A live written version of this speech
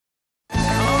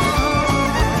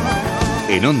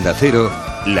En Onda Cero,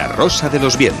 La Rosa de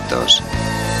los Vientos.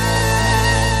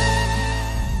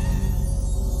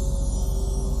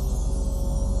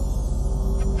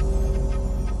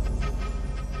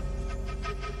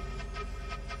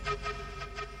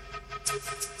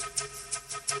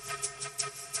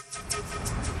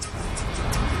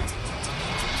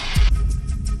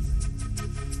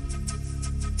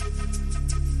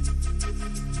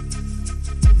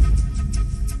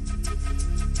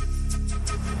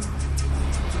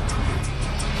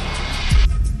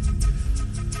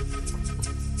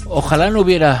 Ojalá no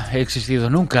hubiera existido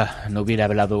nunca, no hubiera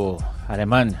hablado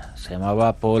alemán. Se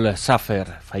llamaba Paul Schaffer,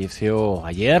 falleció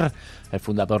ayer, el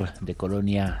fundador de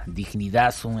Colonia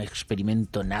Dignidad, un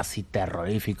experimento nazi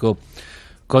terrorífico,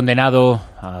 condenado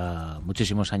a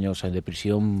muchísimos años de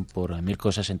prisión por mil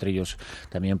cosas, entre ellos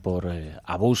también por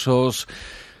abusos.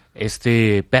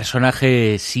 Este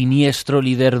personaje siniestro,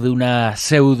 líder de una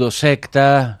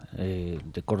pseudosecta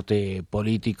de corte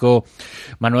político.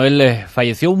 Manuel,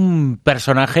 falleció un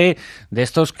personaje de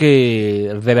estos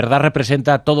que de verdad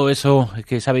representa todo eso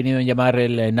que se ha venido a llamar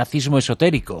el nazismo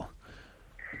esotérico.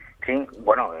 Sí,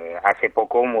 bueno, hace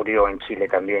poco murió en Chile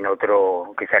también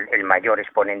otro, quizá el mayor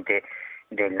exponente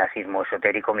del nazismo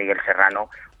esotérico, Miguel Serrano,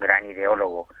 gran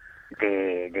ideólogo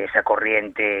de esa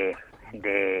corriente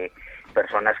de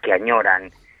personas que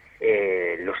añoran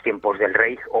los tiempos del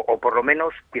Reich, o por lo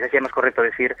menos, quizás sea más correcto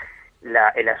decir,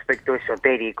 el aspecto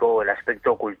esotérico, el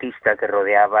aspecto ocultista que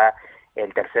rodeaba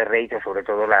el Tercer Reich, o sobre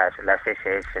todo las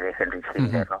SS de Heinrich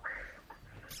Himmler, ¿no?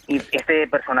 Y este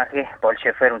personaje, Paul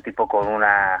Schaffer, un tipo con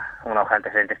una hoja de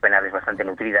antecedentes penales bastante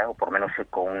nutrida, o por lo menos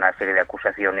con una serie de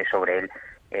acusaciones sobre él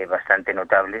bastante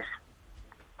notables,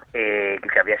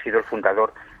 que había sido el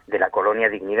fundador de la Colonia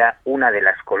Dignidad, una de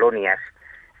las colonias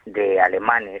de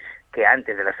alemanes que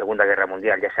antes de la Segunda Guerra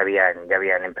Mundial ya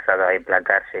habían empezado a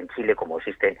implantarse en Chile, como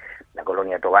existe la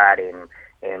colonia Tovar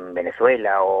en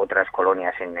Venezuela o otras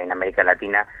colonias en América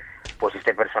Latina. Pues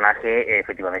este personaje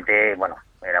efectivamente, bueno,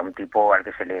 era un tipo al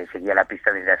que se le seguía la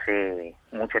pista desde hace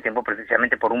mucho tiempo,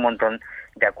 precisamente por un montón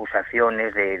de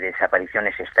acusaciones, de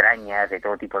desapariciones extrañas, de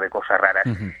todo tipo de cosas raras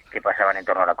que pasaban en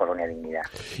torno a la Colonia Dignidad.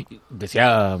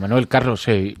 Decía Manuel, Carlos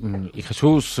y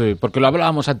Jesús, porque lo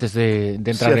hablábamos antes de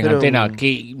entrar en antena,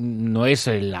 que no es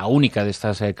la única de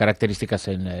estas características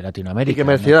en Latinoamérica. Y que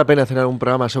merecía la pena hacer algún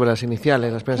programa sobre las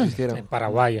iniciales, las penas que hicieron. En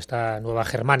Paraguay está Nueva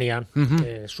Germania,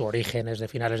 que su origen es de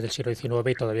finales del siglo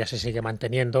XIX y todavía se sigue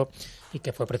manteniendo, y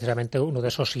que fue precisamente uno de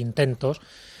esos intentos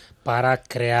para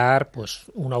crear pues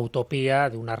una utopía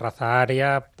de una raza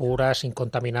aria pura, sin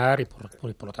contaminar y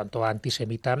por lo tanto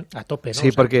antisemita a tope, ¿no? Sí,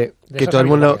 o sea, porque que todo el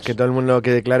mundo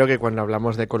quede claro que cuando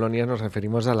hablamos de colonias nos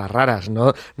referimos a las raras,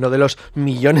 no de los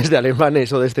millones de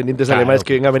alemanes o descendientes de alemanes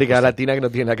que viven en América Latina, que no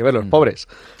tienen nada que ver, los pobres.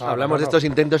 Hablamos de estos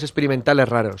intentos experimentales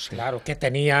raros. Sí. Claro, que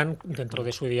tenían dentro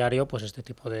de su diario pues este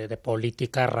tipo de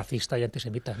política racista y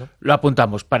antisemita, ¿no? Lo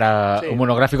apuntamos para un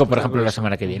monográfico, por ejemplo, la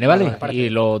semana que viene, ¿vale? Y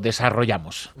lo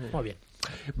desarrollamos. Muy bien.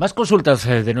 Más consultas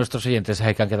de nuestros oyentes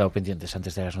que han quedado pendientes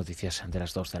antes de las noticias de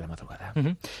las 2 de la madrugada.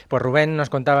 Pues Rubén nos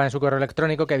contaba en su correo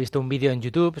electrónico que ha visto un vídeo en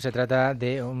YouTube. Se trata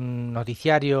de un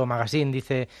noticiario, magazine,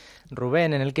 dice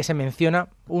Rubén, en el que se menciona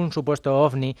un supuesto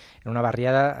ovni en una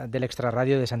barriada del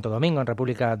extrarradio de Santo Domingo, en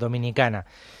República Dominicana.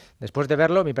 Después de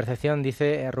verlo, mi percepción,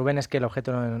 dice Rubén, es que el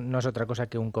objeto no es otra cosa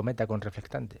que un cometa con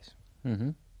reflectantes.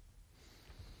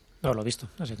 No lo he visto,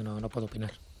 así que no puedo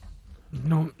opinar.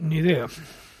 No, ni idea.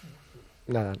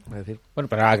 Nada, voy a decir. Bueno,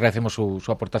 pero agradecemos su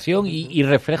aportación y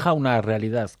refleja una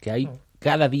realidad, que hay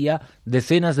cada día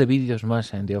decenas de vídeos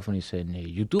más de ovnis en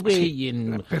YouTube y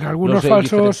en... Pero algunos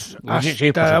falsos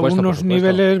hasta por supuesto.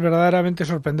 Niveles verdaderamente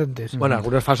sorprendentes. Bueno,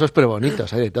 algunos falsos pero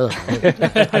bonitos, hay de todo.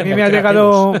 A mí me ha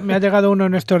llegado uno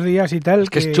en estos días y tal. Es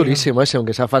que es chulísimo ese,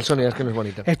 aunque sea falso, ni es que no es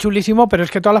bonito. Es chulísimo, pero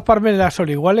es que todas las palmeras son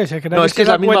iguales. Es que no, es que es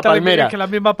la misma palmera. Es que la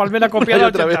misma palmera copiada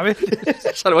 80 veces.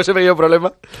 Salvo ese medio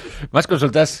problema. Más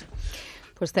consultas.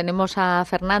 Pues tenemos a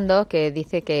Fernando, que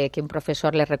dice que un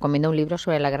profesor le recomendó un libro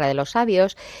sobre la guerra de los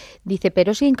sabios. Dice,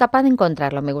 pero soy incapaz de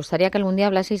encontrarlo. Me gustaría que algún día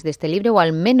hablaseis de este libro, o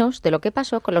al menos de lo que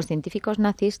pasó con los científicos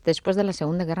nazis después de la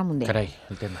Segunda Guerra Mundial. Caray,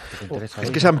 el tema que te interesa.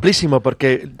 Es que es amplísimo,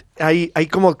 porque hay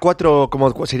como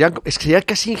sería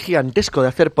casi gigantesco de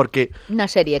hacer, porque una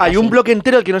serie hay casi. Un bloque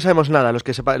entero del que no sabemos nada, los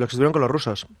que estuvieron con los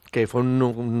rusos, que fue un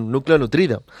núcleo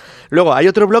nutrido. Luego hay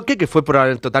otro bloque que fue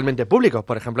totalmente público,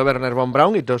 por ejemplo, Werner von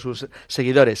Braun y todos sus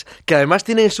seguidores, que además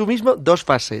tienen en su mismo dos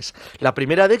fases. La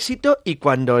primera de éxito, y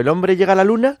cuando el hombre llega a la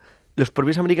luna, los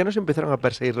propios americanos empezaron a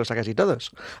perseguirlos a casi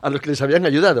todos, a los que les habían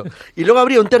ayudado. Y luego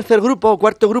habría un tercer grupo o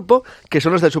cuarto grupo, que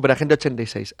son los del Superagente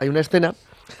 86. Hay una escena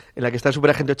en la que está el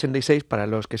Superagente 86, para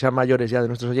los que sean mayores ya de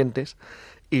nuestros oyentes,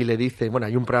 y le dice, bueno,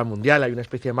 hay un programa mundial, hay una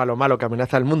especie de malo que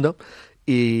amenaza al mundo,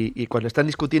 y cuando están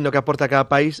discutiendo qué aporta cada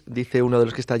país, dice uno de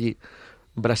los que está allí: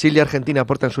 Brasil y Argentina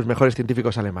aportan sus mejores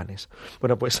científicos alemanes.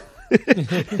 Bueno, pues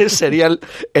sería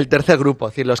el tercer grupo,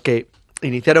 es decir, los que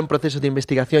iniciaron procesos de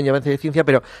investigación y avance de ciencia,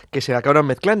 pero que se acabaron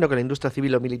mezclando con la industria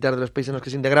civil o militar de los países en los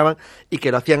que se integraban y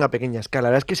que lo hacían a pequeña escala. La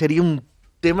verdad es que sería un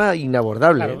tema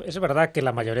inabordable. Claro, es verdad que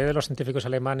la mayoría de los científicos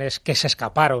alemanes que se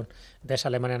escaparon de esa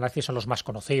Alemania nazi son los más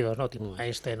conocidos, ¿no? Tipo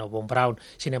Einstein o von Braun.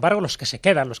 Sin embargo, los que se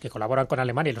quedan, los que colaboran con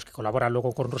Alemania y los que colaboran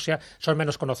luego con Rusia, son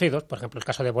menos conocidos. Por ejemplo, el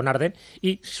caso de von Ardenne,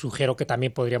 y sugiero que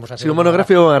también podríamos hacer un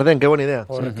monográfico de von Ardenne, qué buena idea.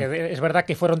 Porque es verdad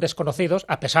que fueron desconocidos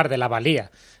a pesar de la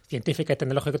valía científica y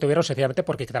tecnológica que tuvieron, sencillamente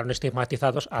porque quedaron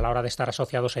estigmatizados a la hora de estar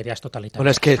asociados a ideas totalitarias. Bueno,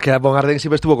 es que von Ardenne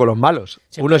siempre estuvo con los malos,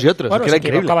 siempre, unos y otros. Bueno, es que era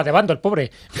increíble. Acaba de bando el pobre.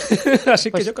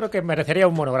 Así pues, que yo creo que merecería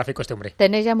un monográfico este hombre.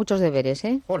 Tenéis ya muchos deberes,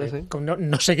 ¿eh? Ole, sí.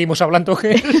 No seguimos hablando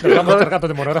que nos vamos cargando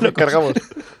de monográficos. Nos cargamos.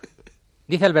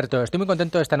 Dice Alberto, estoy muy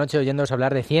contento esta noche oyéndoos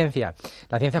hablar de ciencia.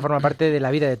 La ciencia forma parte de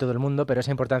la vida de todo el mundo, pero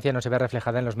esa importancia no se ve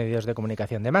reflejada en los medios de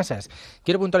comunicación de masas.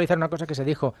 Quiero puntualizar una cosa que se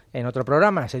dijo en otro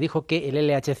programa. Se dijo que el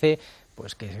LHC,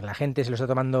 pues que la gente se lo está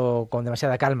tomando con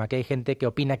demasiada calma, que hay gente que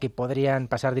opina que podrían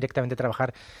pasar directamente a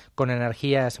trabajar con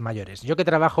energías mayores. Yo que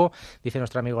trabajo, dice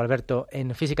nuestro amigo Alberto,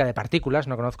 en física de partículas,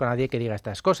 no conozco a nadie que diga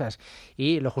estas cosas.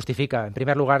 Y lo justifica. En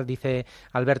primer lugar, dice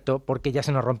Alberto, porque ya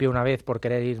se nos rompió una vez por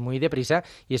querer ir muy deprisa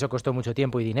y eso costó mucho tiempo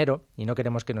y dinero y no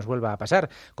queremos que nos vuelva a pasar.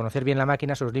 Conocer bien la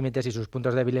máquina, sus límites y sus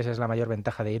puntos débiles es la mayor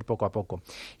ventaja de ir poco a poco.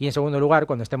 Y en segundo lugar,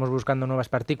 cuando estemos buscando nuevas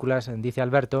partículas, dice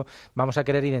Alberto, vamos a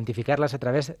querer identificarlas a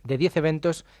través de 10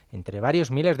 eventos entre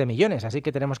varios miles de millones, así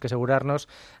que tenemos que asegurarnos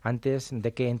antes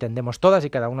de que entendemos todas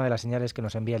y cada una de las señales que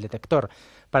nos envía el detector.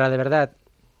 Para de verdad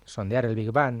sondear el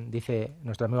Big Bang, dice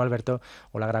nuestro amigo Alberto,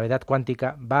 o la gravedad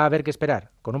cuántica, va a haber que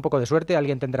esperar. Con un poco de suerte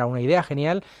alguien tendrá una idea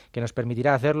genial que nos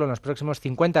permitirá hacerlo en los próximos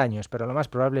 50 años, pero lo más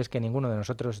probable es que ninguno de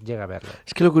nosotros llegue a verlo.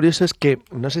 Es que lo curioso es que,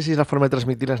 no sé si es la forma de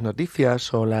transmitir las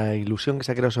noticias o la ilusión que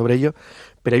se ha creado sobre ello,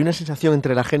 pero hay una sensación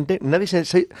entre la gente,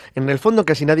 en el fondo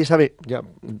casi nadie sabe,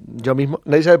 yo mismo,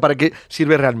 nadie sabe para qué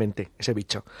sirve realmente ese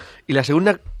bicho. Y la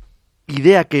segunda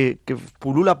idea que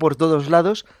pulula por todos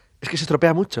lados es que se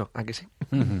estropea mucho, ¿a que sí?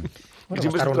 Bueno,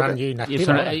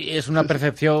 es una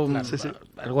percepción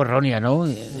algo errónea, ¿no?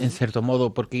 En cierto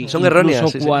modo, porque son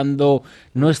erróneas, cuando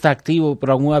no está activo por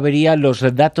alguna avería, los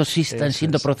datos sí están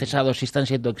siendo procesados, sí están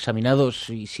siendo examinados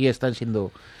y sí están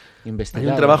siendo investigados.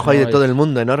 Hay un trabajo ahí de todo el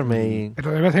mundo enorme.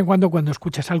 Pero de vez en cuando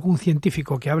escuchas a algún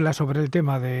científico que habla sobre el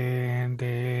tema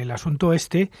del asunto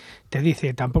te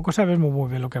dice, tampoco sabemos muy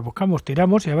bien lo que buscamos,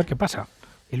 tiramos y a ver qué pasa.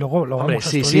 Y luego lo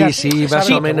vamos a estudiar. Sí, más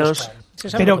o menos.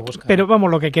 Pero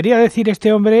vamos, lo que quería decir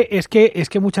este hombre es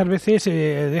que muchas veces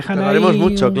dejan ahí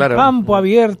un campo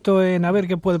abierto en a ver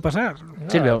qué puede pasar.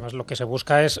 Además, lo que se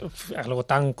busca es algo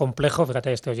tan complejo.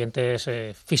 Fíjate, este oyente es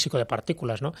físico de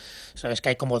partículas, ¿no? Sabes que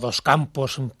hay como dos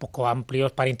campos un poco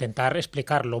amplios para intentar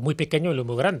explicar lo muy pequeño y lo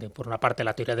muy grande. Por una parte,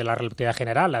 la teoría de la relatividad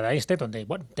general, la de Einstein, donde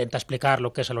intenta explicar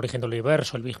lo que es el origen del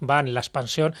universo, el Big Bang, la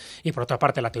expansión, y por otra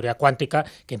parte, la teoría cuántica,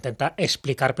 que intenta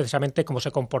explicar precisamente cómo se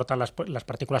comportan las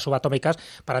partículas subatómicas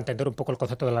para entender un poco el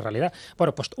concepto de la realidad.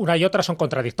 Bueno, pues una y otra son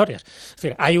contradictorias. Es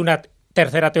decir, hay una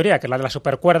tercera teoría, que es la de las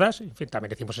supercuerdas, en fin,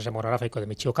 también decimos ese monográfico de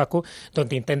Michio Kaku,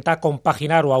 donde intenta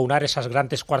compaginar o aunar esas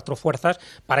grandes cuatro fuerzas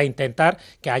para intentar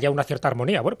que haya una cierta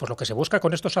armonía. Bueno, pues lo que se busca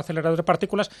con estos aceleradores de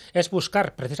partículas es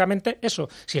buscar precisamente eso.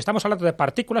 Si estamos hablando de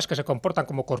partículas que se comportan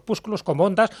como corpúsculos, como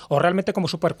ondas, o realmente como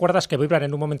supercuerdas que vibran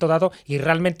en un momento dado y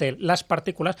realmente las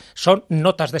partículas son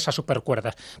notas de esas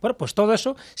supercuerdas. Bueno, pues todo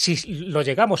eso, si lo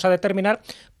llegamos a determinar,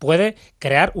 puede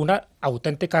crear una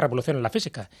auténtica revolución en la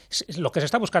física. Lo que se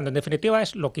está buscando, en definitiva,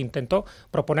 es lo que intentó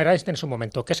proponer Einstein en su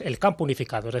momento, que es el campo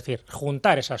unificado, es decir,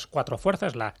 juntar esas cuatro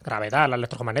fuerzas, la gravedad, la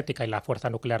electromagnética y la fuerza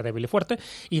nuclear débil y fuerte,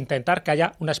 e intentar que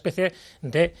haya una especie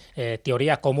de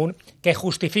teoría común que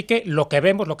justifique lo que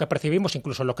vemos, lo que percibimos,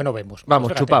 incluso lo que no vemos.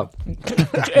 Vamos, chupado.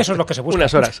 Eso es lo que se busca.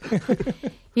 Unas horas.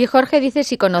 Y Jorge dice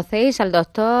si conocéis al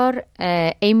doctor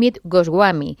Amit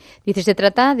Goswami. Dice, se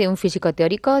trata de un físico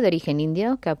teórico de origen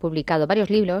indio que ha publicado varios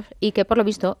libros y que, por lo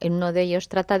visto, en uno de ellos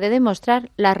trata de demostrar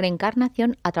la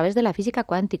reencarnación a través de la física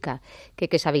cuántica.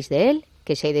 ¿Qué sabéis de él?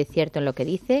 ¿Que si hay de cierto en lo que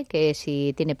dice? ¿Que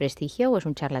si tiene prestigio o es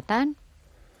un charlatán?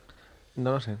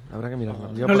 No lo sé, habrá que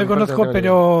mirarlo. No le conozco,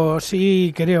 pero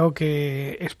sí creo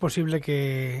que es posible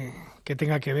que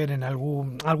tenga que ver en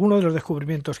alguno de los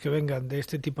descubrimientos que vengan de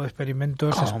este tipo de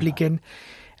experimentos, expliquen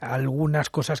algunas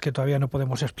cosas que todavía no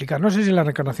podemos explicar. No sé si la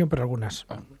reencarnación, pero algunas.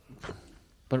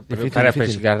 Para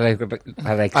explicar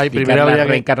la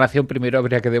reencarnación primero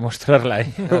habría que demostrarla.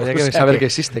 Habría que saber que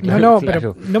existe. Claro.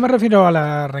 Pero no me refiero a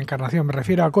la reencarnación, me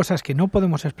refiero a cosas que no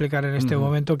podemos explicar en este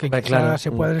momento, que quizás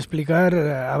se pueden explicar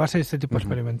a base de este tipo de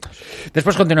experimentos.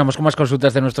 Después continuamos con más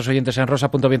consultas de nuestros oyentes en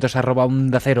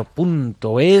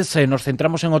rosa.vientos@ondacero.es. Nos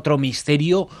centramos en otro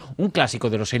misterio, un clásico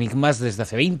de los enigmas desde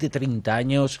hace 20-30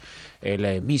 años.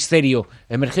 El misterio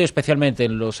emergió especialmente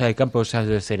en los campos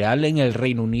de cereal en el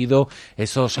Reino Unido.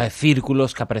 Esos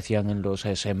círculos que aparecían en los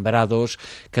sembrados,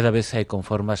 cada vez con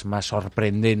formas más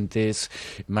sorprendentes,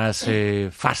 más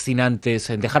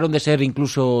fascinantes. Dejaron de ser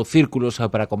incluso círculos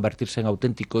para convertirse en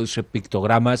auténticos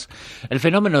pictogramas. El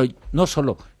fenómeno no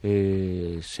solo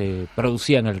se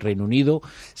producía en el Reino Unido,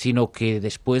 sino que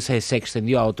después se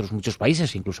extendió a otros muchos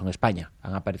países, incluso en España.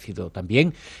 Han aparecido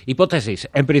también hipótesis.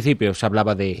 En principio se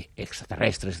hablaba de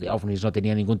extraterrestres, de ovnis, no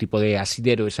tenía ningún tipo de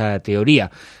asidero esa teoría,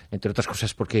 entre otras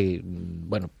cosas porque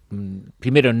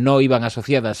primero no iban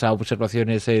asociadas a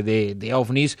observaciones de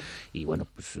ovnis y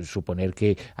pues suponer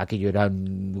que aquello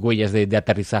eran huellas de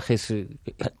aterrizajes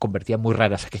convertían muy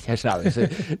raras aquellas naves,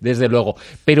 desde luego.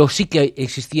 Pero sí que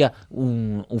existía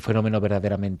un fenómeno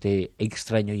verdaderamente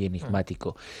extraño y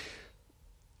enigmático.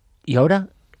 Y ahora,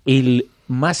 el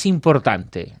más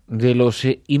importante de los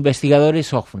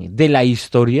investigadores ovni de la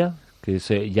historia, que es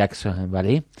Jacques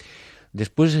Vallée,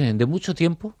 después de mucho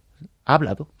tiempo ha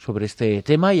hablado sobre este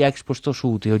tema y ha expuesto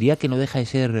su teoría, que no deja de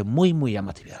ser muy, muy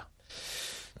llamativa.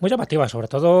 Muy llamativa, sobre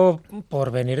todo por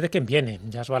venir de quien viene.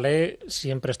 Jacques Vallée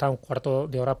siempre está un cuarto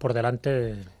de hora por delante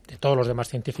de todos los demás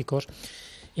científicos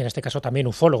y en este caso también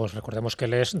ufólogos. Recordemos que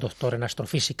él es doctor en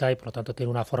astrofísica y por lo tanto tiene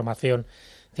una formación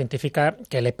científica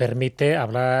que le permite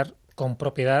hablar con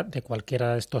propiedad de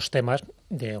cualquiera de estos temas,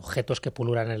 de objetos que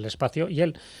pululan en el espacio, y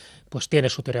él pues tiene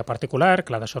su teoría particular,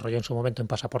 que la desarrolló en su momento en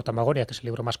Pasaporte a Magonia, que es el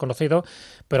libro más conocido,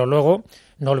 pero luego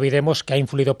no olvidemos que ha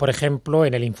influido, por ejemplo,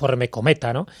 en el informe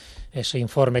Cometa, ¿no? Ese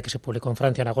informe que se publicó en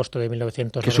Francia en agosto de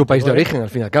 1999. Que es su país de origen, al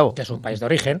fin y al cabo. Que es un país de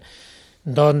origen,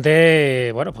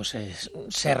 donde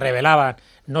se revelaban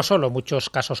no solo muchos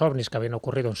casos ovnis que habían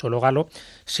ocurrido en suelo galo,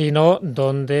 sino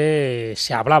donde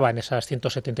se hablaba en esas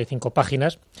 175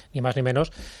 páginas, ni más ni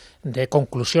menos, de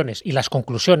conclusiones. Y las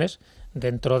conclusiones,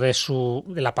 dentro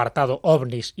del apartado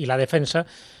ovnis y la defensa,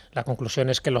 la conclusión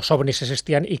es que los ovnis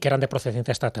existían y que eran de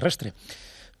procedencia extraterrestre.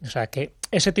 O sea que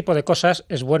ese tipo de cosas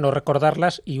es bueno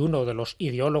recordarlas, y uno de los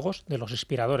ideólogos, de los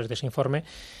inspiradores de ese informe,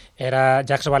 era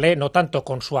Jacques Vallée, no tanto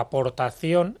con su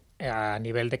aportación a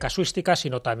nivel de casuística,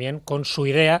 sino también con su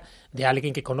idea de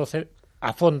alguien que conoce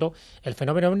a fondo el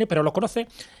fenómeno ovni, pero lo conoce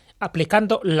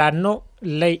aplicando la no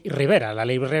ley Rivera. La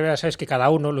ley Rivera, sabes que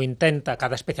cada uno lo intenta,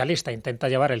 cada especialista intenta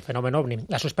llevar el fenómeno ovni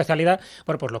a su especialidad.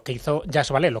 Bueno, pues lo que hizo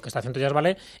Jacques Vallée, lo que está haciendo Jacques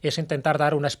Vallée, es intentar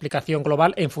dar una explicación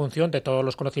global en función de todos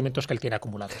los conocimientos que él tiene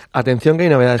acumulados. Atención, que hay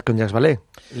novedades con Jacques Vallée.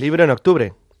 Libro en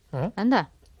octubre.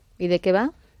 Anda. ¿Y de qué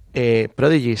va?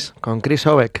 Prodigies, con Chris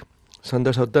Obeck. Son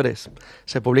dos autores.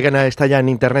 Se publican, está ya en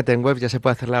internet, en web, ya se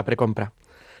puede hacer la precompra.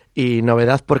 Y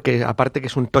novedad porque, aparte que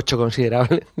es un tocho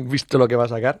considerable, visto lo que va a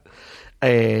sacar,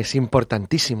 es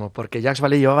importantísimo, porque Jacques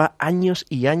Vallée llevaba años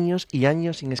y años y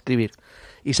años sin escribir.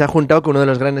 Y se ha juntado con uno de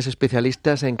los grandes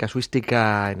especialistas en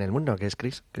casuística en el mundo, que es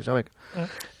Chris Obeck.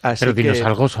 Pero dinos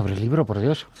algo sobre el libro, por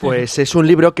Dios. Pues es un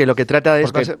libro que lo que trata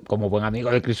es... Porque, como buen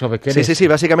amigo de Chris Obeck, Sí,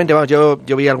 básicamente, vamos, yo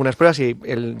vi algunas pruebas y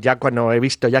ya cuando he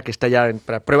visto ya que está ya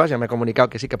para pruebas, ya me ha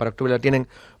comunicado que sí, que para octubre lo tienen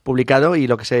publicado, y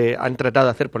lo que se han tratado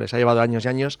de hacer, pues les ha llevado años y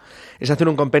años, es hacer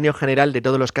un compendio general de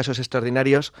todos los casos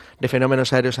extraordinarios de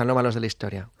fenómenos aéreos anómalos de la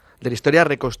historia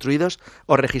reconstruidos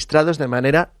o registrados de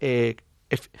manera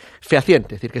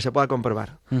fehaciente, es decir, que se pueda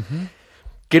comprobar.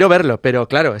 Quiero verlo, pero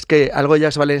claro, es que algo de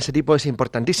Jacques Vallée en ese tipo es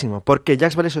importantísimo, porque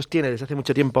Jacques Vallée sostiene desde hace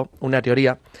mucho tiempo una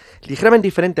teoría ligeramente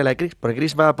diferente a la de Chris, porque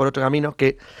Chris va por otro camino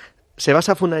que se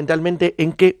basa fundamentalmente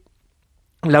en que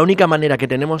la única manera que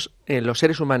tenemos los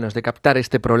seres humanos de captar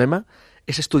este problema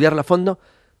es estudiarlo a fondo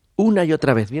una y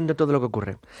otra vez, viendo todo lo que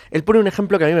ocurre. Él pone un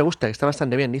ejemplo que a mí me gusta, que está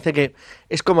bastante bien. Dice que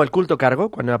es como el culto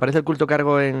cargo, cuando aparece el culto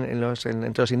cargo entre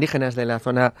los indígenas de la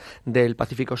zona del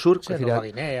Pacífico Sur. Sí, Nueva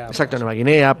Guinea. Exacto, Nueva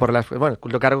Guinea. El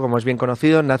culto cargo, como es bien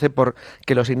conocido, nace por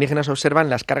que los indígenas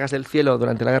observan las cargas del cielo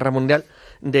durante la Guerra Mundial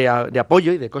de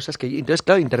apoyo y de cosas que... Entonces,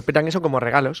 claro, interpretan eso como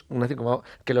regalos, es decir, como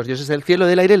que los dioses del cielo y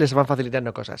del aire les van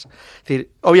facilitando cosas. Es decir,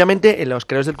 obviamente, los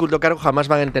creadores del culto cargo jamás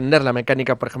van a entender la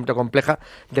mecánica, por ejemplo, compleja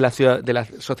de la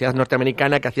sociedad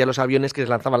norteamericana que hacía los aviones que les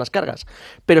lanzaban las cargas.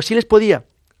 Pero sí les podía,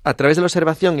 a través de la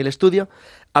observación y el estudio,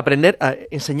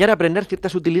 enseñar a aprender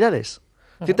ciertas utilidades.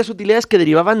 Ciertas utilidades que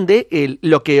derivaban de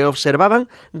lo que observaban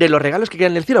de los regalos que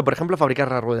quedan en el cielo, por ejemplo, fabricar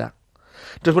la rueda.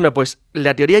 Entonces, bueno, pues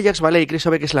la teoría Jacques Vallée y Chris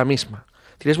ve que es la misma.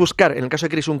 Tienes que buscar, en el caso de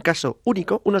Chris, un caso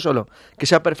único, uno solo, que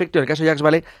sea perfecto. En el caso de Jacques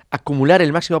Vallée, acumular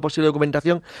el máximo posible de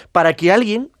documentación para que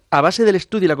alguien, a base del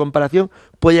estudio y la comparación,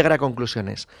 pueda llegar a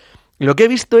conclusiones. Lo que he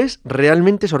visto es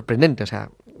realmente sorprendente, o sea,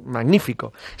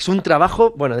 magnífico. Es un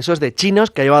trabajo, bueno, de esos de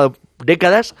chinos que ha llevado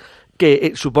décadas,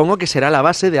 que supongo que será la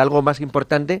base de algo más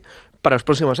importante para los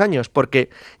próximos años, porque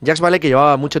Jacques Vallée, que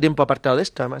llevaba mucho tiempo apartado de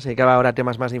esto, además se dedicaba ahora a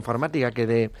temas más de informática que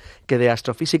de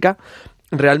astrofísica,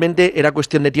 realmente era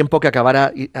cuestión de tiempo que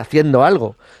acabara haciendo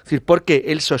algo. Es decir, porque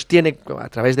él sostiene, a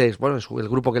través de el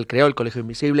grupo que él creó, el Colegio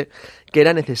Invisible, que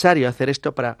era necesario hacer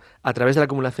esto para, a través de la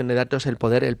acumulación de datos, el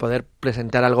poder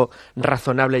presentar algo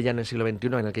razonable ya en el siglo XXI,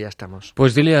 en el que ya estamos.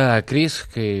 Pues dile a Chris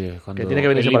que cuando tiene que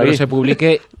el libro se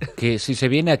publique, que si se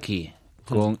viene aquí,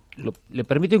 le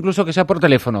permito incluso que sea por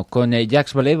teléfono, con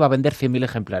Jacques Vallée va a vender 100.000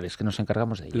 ejemplares, que nos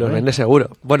encargamos de ello. Los vende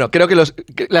seguro. Bueno, creo que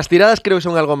las tiradas creo que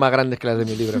son algo más grandes que las de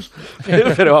mis libros.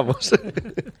 Pero vamos.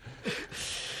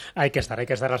 Hay que estar a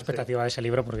la expectativa de ese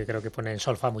libro, porque creo que pone en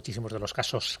solfa muchísimos de los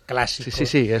casos clásicos.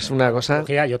 Sí, es una cosa...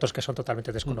 Y otros que son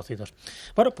totalmente desconocidos.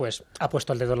 Bueno, pues ha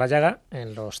puesto el dedo en la llaga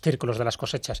en los círculos de las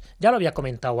cosechas. Ya lo había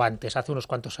comentado antes, hace unos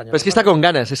cuantos años. Pero es que está con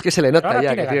ganas, es que se le nota ahora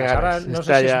ya. Tiene ganas. Ahora no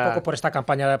sé si es un poco por esta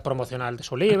campaña promocional de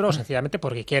su libro, o sencillamente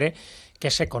porque quiere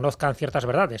que se conozcan ciertas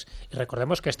verdades. Y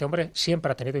recordemos que este hombre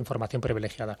siempre ha tenido información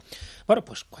privilegiada. Bueno,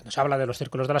 pues cuando se habla de los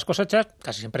círculos de las cosechas,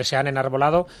 casi siempre se han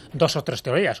enarbolado 2 o 3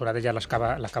 teorías. Una de ellas las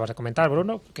acabas de comentar,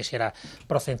 Bruno, que si era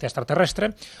procedencia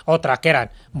extraterrestre. Otra que eran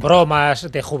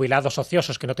bromas de jubilados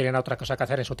ociosos que no tenían otra cosa que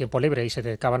hacer en su tiempo libre y se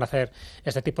dedicaban a hacer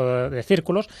este tipo de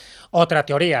círculos. Otra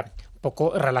teoría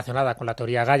poco relacionada con la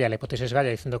teoría Gaia, la hipótesis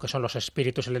Gaia, diciendo que son los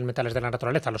espíritus elementales de la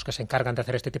naturaleza los que se encargan de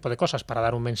hacer este tipo de cosas para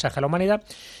dar un mensaje a la humanidad.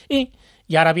 Y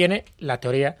ahora viene la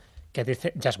teoría que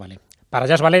dice Jacques Vallée. Para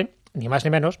Jacques Vallée, ni más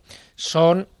ni menos,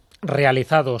 son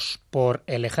realizados por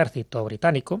el ejército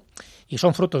británico y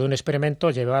son fruto de un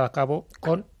experimento llevado a cabo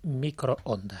con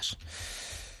microondas.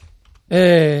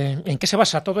 ¿En qué se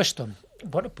basa todo esto?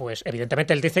 Bueno, pues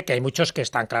evidentemente él dice que hay muchos que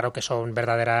están claro que son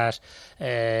verdaderas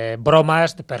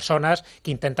bromas de personas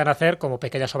que intentan hacer como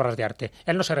pequeñas obras de arte.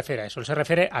 Él no se refiere a eso, él se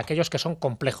refiere a aquellos que son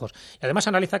complejos. Y además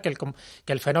analiza que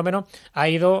el fenómeno ha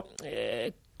ido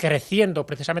creciendo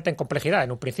precisamente en complejidad.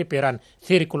 En un principio eran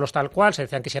círculos tal cual, se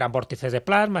decían que si eran vórtices de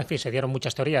plasma, en fin, se dieron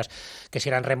muchas teorías que si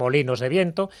eran remolinos de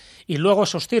viento, y luego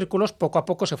esos círculos poco a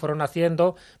poco se fueron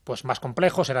haciendo pues más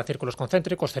complejos, eran círculos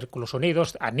concéntricos, círculos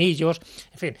unidos, anillos,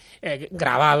 en fin,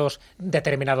 grabados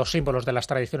determinados símbolos de las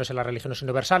tradiciones en las religiones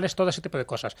universales, todo ese tipo de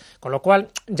cosas. Con lo cual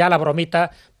ya la bromita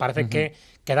parece que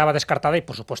quedaba descartada y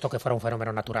por supuesto que fuera un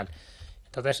fenómeno natural.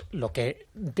 Entonces, lo que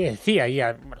decía ahí,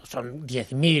 bueno, son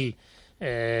 10.000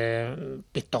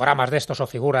 pictogramas de estos o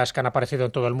figuras que han aparecido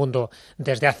en todo el mundo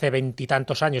desde hace 20 y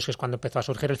tantos años, que es cuando empezó a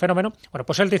surgir el fenómeno. Bueno,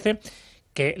 pues él dice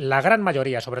que la gran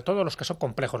mayoría, sobre todo los que son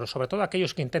complejos, sobre todo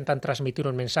aquellos que intentan transmitir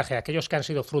un mensaje, aquellos que han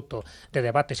sido fruto de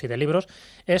debates y de libros,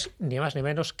 es ni más ni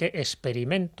menos que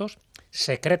experimentos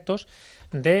secretos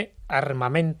de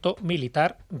armamento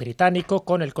militar británico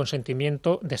con el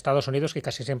consentimiento de Estados Unidos, que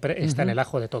casi siempre está en el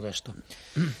ajo de todo esto.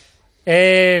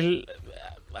 Él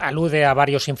alude a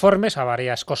varios informes, a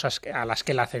varias cosas a las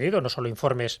que él ha accedido, no solo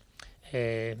informes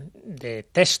de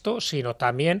texto, sino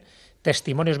también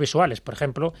testimonios visuales. Por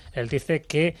ejemplo, él dice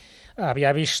que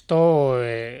había visto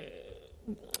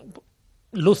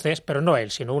luces, pero no él,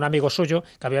 sino un amigo suyo,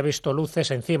 que había visto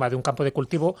luces encima de un campo de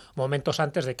cultivo momentos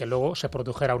antes de que luego se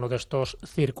produjera uno de estos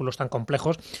círculos tan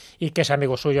complejos, y que ese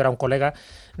amigo suyo era un colega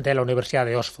de la Universidad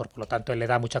de Oxford. Por lo tanto, él le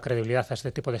da mucha credibilidad a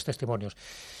este tipo de testimonios.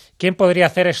 ¿Quién podría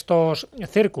hacer estos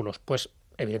círculos? Pues,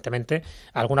 evidentemente,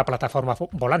 alguna plataforma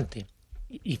volante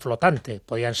y flotante.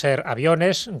 Podían ser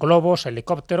aviones, globos,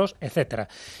 helicópteros, etcétera.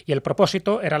 Y el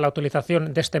propósito era la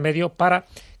utilización de este medio para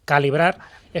calibrar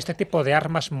este tipo de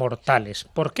armas mortales.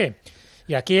 ¿Por qué?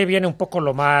 Y aquí viene un poco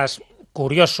lo más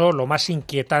curioso, lo más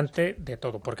inquietante de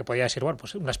todo, porque podría decir, bueno,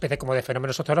 pues una especie como de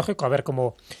fenómeno sociológico, a ver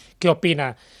qué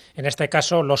opina, en este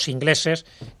caso, los ingleses,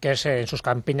 que es en sus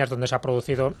campiñas donde se ha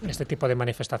producido este tipo de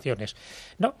manifestaciones.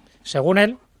 No, según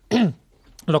él,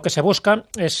 lo que se busca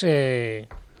es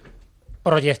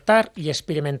proyectar y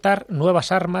experimentar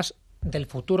nuevas armas del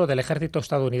futuro del ejército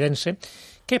estadounidense,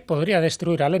 que podría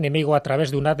destruir al enemigo a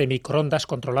través de una de microondas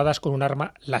controladas con un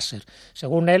arma láser.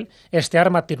 Según él, este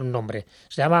arma tiene un nombre.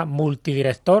 Se llama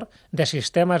multidirector de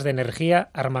sistemas de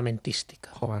energía armamentística.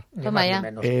 Joder. Toma ya.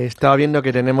 Estaba viendo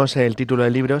que tenemos el título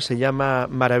del libro, se llama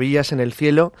Maravillas en el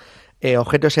cielo,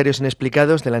 objetos aéreos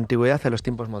inexplicados de la antigüedad a los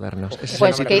tiempos modernos.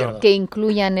 Pues que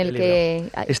incluyan el que...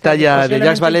 Está ya de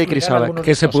Jacques Vallée y Chris Sabat.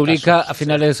 Que se publica a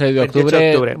finales de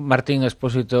octubre. Martín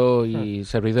Expósito y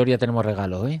servidor ya tenemos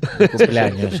regalo, ¿eh? De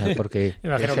cumpleaños, porque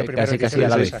casi a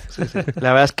la vez. La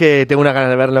verdad es que tengo una gana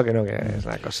de verlo que es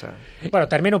una cosa... Bueno,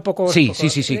 termino un poco... Sí,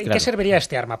 claro. ¿Qué serviría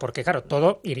este arma? Porque, claro,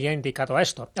 todo iría indicado a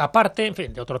esto. Aparte, en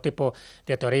fin, de otro tipo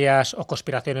de teorías o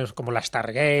conspiraciones como la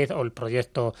Stargate o el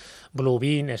proyecto Blue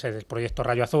Beam, ese del proyecto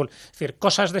Rayo Azul. Es decir,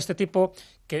 cosas de este tipo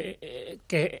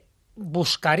que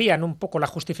buscarían un poco la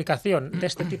justificación de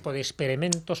este tipo de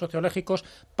experimentos sociológicos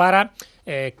para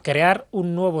crear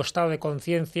un nuevo estado de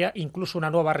conciencia, incluso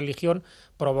una nueva religión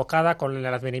provocada con el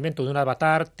advenimiento de un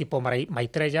avatar tipo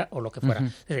Maitreya o lo que fuera.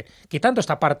 Es decir, quitando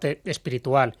esta parte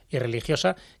espiritual y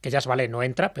religiosa, que Jacques Vallée no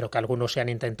entra, pero que algunos se han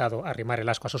intentado arrimar el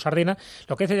asco a su sardina,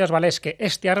 lo que dice Jacques Vallée es que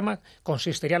este arma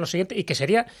consistiría en lo siguiente y que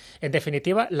sería, en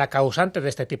definitiva, la causante de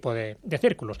este tipo de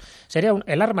círculos.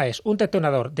 El arma es un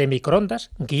detonador de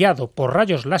microondas guiado por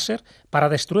rayos láser para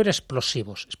destruir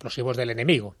explosivos del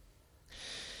enemigo.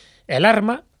 El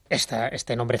arma,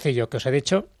 este nombrecillo que os he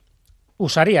dicho,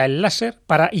 usaría el láser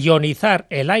para ionizar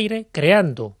el aire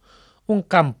creando un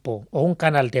campo o un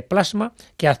canal de plasma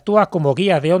que actúa como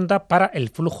guía de onda para el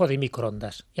flujo de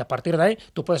microondas. Y a partir de ahí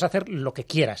tú puedes hacer lo que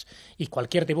quieras. Y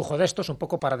cualquier dibujo de esto es un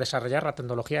poco para desarrollar la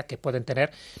tecnología que pueden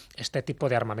tener este tipo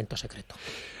de armamento secreto.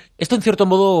 Esto, en cierto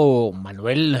modo,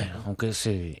 Manuel, aunque es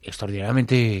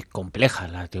extraordinariamente compleja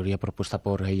la teoría propuesta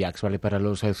por Jacques Vallée para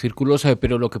los círculos,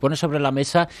 pero lo que pone sobre la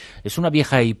mesa es una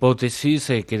vieja hipótesis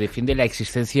que defiende la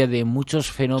existencia de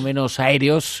muchos fenómenos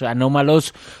aéreos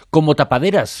anómalos como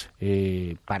tapaderas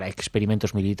para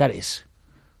experimentos militares.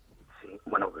 Sí,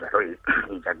 bueno, claro, y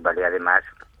Jacques Vallée además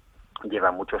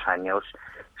lleva muchos años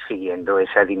siguiendo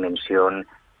esa dimensión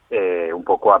un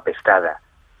poco apestada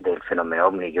del fenómeno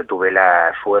ovni. Yo tuve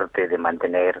la suerte de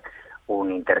mantener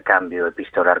un intercambio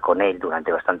epistolar con él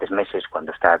durante bastantes meses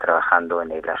cuando estaba trabajando en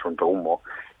el asunto humo,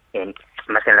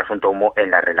 más que en el asunto humo,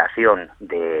 en la relación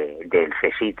del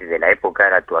CSIC de la época,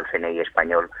 el actual CNI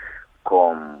español,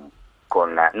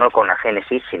 no con la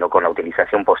génesis, sino con la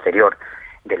utilización posterior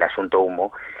del asunto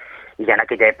humo. Y ya en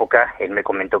aquella época él me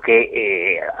comentó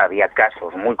que había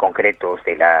casos muy concretos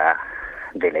de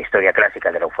la historia clásica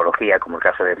de la ufología, como el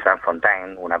caso de Frank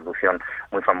Fontaine, una abducción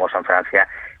muy famosa en Francia,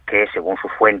 que según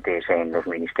sus fuentes en los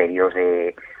ministerios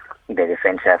de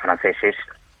defensa franceses,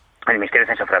 el Ministerio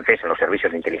de Defensa francés, en los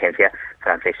servicios de inteligencia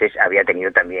franceses, había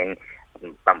tenido también,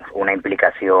 una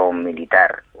implicación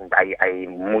militar. Hay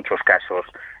muchos casos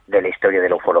de la historia de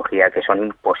la ufología que son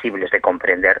imposibles de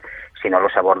comprender si no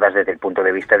los abordas desde el punto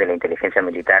de vista de la inteligencia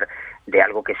militar, de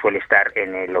algo que suele estar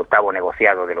en el 8º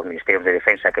negociado de los ministerios de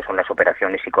defensa, que son las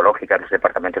operaciones psicológicas, los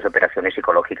departamentos de operaciones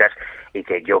psicológicas, y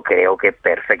que yo creo que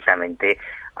perfectamente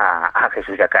a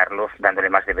Jesús y a Carlos, dándole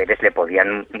más deberes, les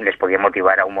podía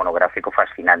motivar a un monográfico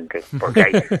fascinante, porque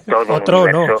hay todo un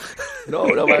universo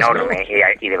enorme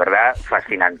y de verdad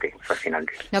fascinante.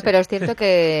 No, pero es cierto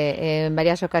que en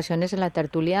varias ocasiones en la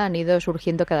tertulia han ido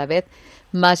surgiendo cada vez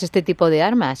más este tipo de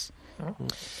armas.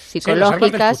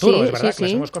 Psicológicas, sí, es verdad, que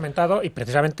las hemos comentado, y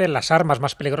precisamente las armas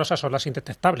más peligrosas son las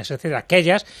indetectables, es decir,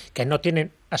 aquellas que no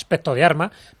tienen aspecto de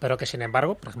arma, pero que sin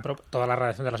embargo, por ejemplo, toda la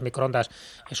radiación de las microondas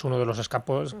es uno de los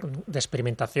campos de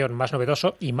experimentación más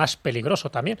novedoso y más peligroso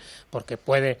también, porque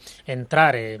puede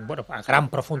entrar a gran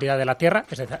profundidad de la Tierra,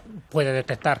 es decir, puede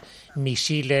detectar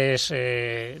misiles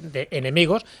de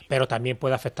enemigos, pero también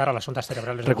puede afectar a las ondas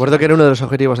cerebrales. Recuerdo que era uno de los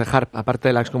objetivos de HARP, aparte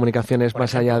de las comunicaciones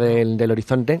más allá del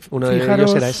horizonte, uno de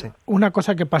ellos era ese. Una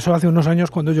cosa que pasó hace unos años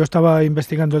cuando yo estaba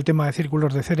investigando el tema de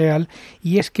círculos de cereal,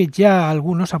 y es que ya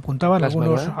algunos apuntaban,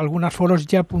 algunos foros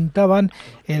ya apuntaban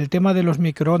el tema de los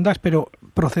microondas, pero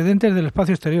procedentes del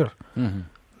espacio exterior.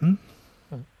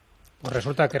 Pues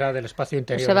resulta que era del espacio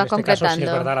interior. Se va en este concretando. caso sí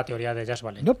es verdad la teoría de Jacques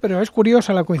Vallée. No, pero es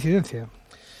curiosa la coincidencia.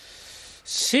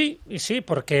 Sí,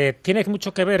 porque tiene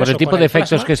mucho que ver por el tipo de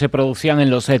efectos que se producían en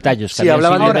los tallos, que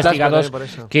habían sido investigados,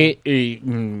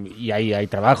 y hay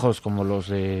trabajos como los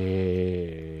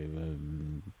de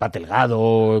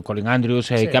Patelgado, Colin Andrews,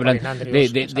 que hablan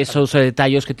de esos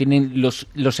tallos que tienen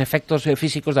los efectos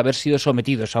físicos de haber sido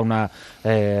sometidos a una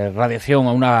radiación,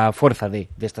 a una fuerza de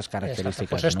estas características.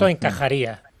 Pues esto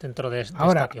encajaría dentro de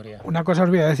Ahora, esta teoría. Una cosa os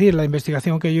voy a decir, la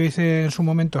investigación que yo hice en su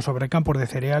momento sobre campos de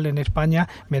cereal en España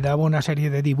me daba una serie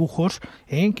de dibujos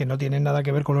que no tienen nada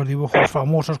que ver con los dibujos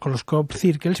famosos, con los crop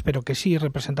circles, pero que sí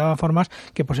representaban formas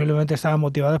que posiblemente estaban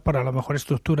motivadas por a lo mejor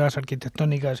estructuras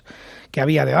arquitectónicas que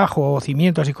había debajo, o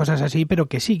cimientos y cosas así, pero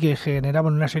que sí que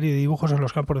generaban una serie de dibujos en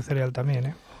los campos de cereal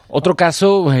también. Otro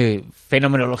caso,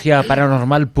 fenomenología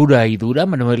paranormal pura y dura,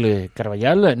 Manuel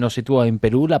Carballal, nos sitúa en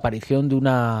Perú la aparición de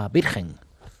una virgen.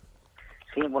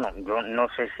 Sí, bueno, yo no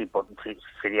sé si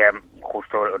sería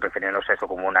justo referirnos a eso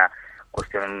como una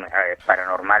cuestión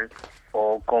paranormal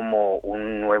o como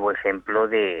un nuevo ejemplo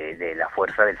de la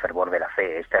fuerza del fervor de la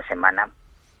fe. Esta semana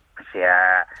se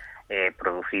ha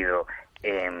producido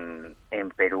en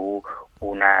Perú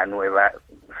una nueva,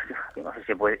 no sé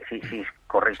si es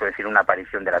correcto decir una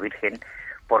aparición de la Virgen,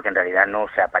 porque en realidad no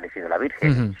se ha aparecido la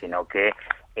Virgen, sino que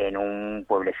en un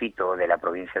pueblecito de la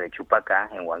provincia de Chupaca,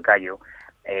 en Huancayo,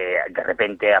 de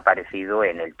repente ha aparecido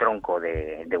en el tronco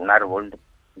de un árbol,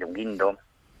 de un guindo,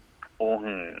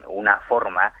 una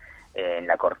forma en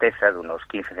la corteza de unos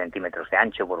 15 centímetros de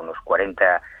ancho por unos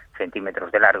 40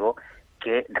 centímetros de largo,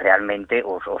 que realmente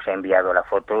os he enviado la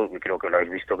foto, y creo que lo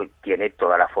habéis visto, que tiene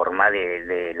toda la forma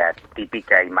de la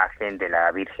típica imagen de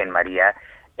la Virgen María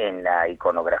en la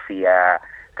iconografía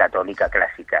católica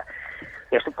clásica.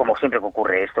 Esto, como siempre que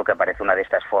ocurre esto, que aparece una de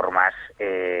estas formas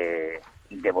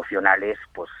devocionales,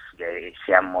 pues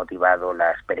se han motivado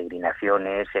las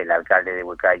peregrinaciones. El alcalde de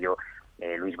Huancayo,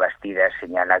 Luis Bastidas,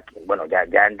 señala que, bueno, ya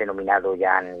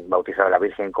han bautizado a la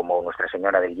Virgen como Nuestra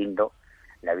Señora del Guindo,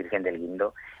 la Virgen del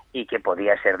Guindo, y que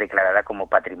podía ser declarada como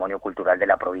Patrimonio Cultural de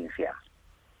la provincia.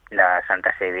 La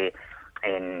Santa Sede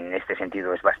en este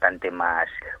sentido es bastante más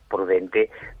prudente,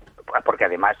 porque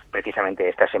además precisamente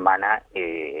esta semana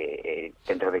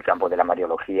dentro del campo de la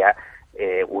Mariología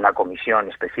una comisión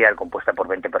especial compuesta por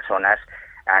 20 personas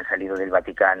han salido del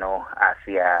Vaticano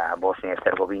hacia Bosnia y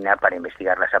Herzegovina para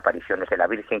investigar las apariciones de la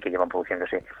Virgen, que llevan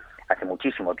produciéndose hace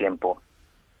muchísimo tiempo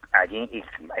allí, y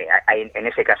en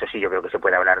ese caso sí yo creo que se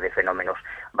puede hablar de fenómenos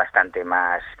bastante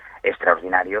más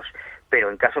extraordinarios, pero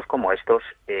en casos como estos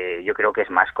yo creo que es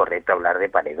más correcto hablar de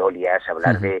pareidolias,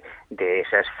 hablar de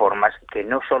esas formas que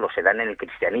no solo se dan en el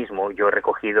cristianismo. Yo he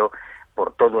recogido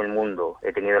por todo el mundo,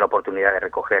 he tenido la oportunidad de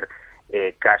recoger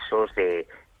casos de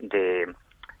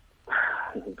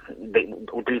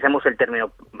utilizamos el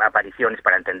término apariciones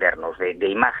para entendernos, de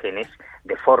imágenes,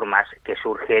 de formas que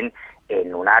surgen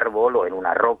en un árbol o en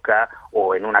una roca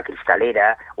o en una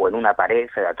cristalera o en una pared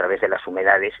a través de las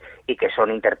humedades, y que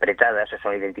son interpretadas o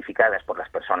son identificadas por las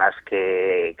personas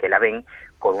que la ven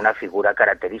con una figura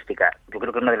característica. Yo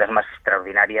creo que es una de las más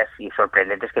extraordinarias y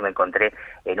sorprendentes que me encontré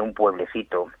en un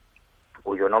pueblecito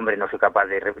cuyo nombre no soy capaz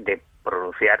de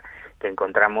pronunciar, que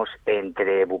encontramos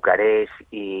entre Bucarest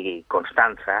y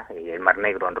Constanza, y el Mar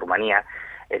Negro en Rumanía.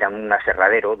 Era un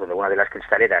aserradero donde una de las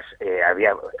cristaleras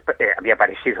había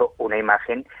aparecido una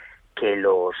imagen que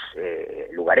los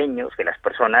lugareños, que las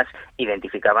personas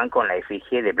identificaban con la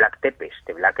efigie de Black Tepes,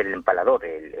 de Black el Empalador,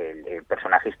 el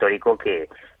personaje histórico que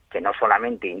no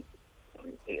solamente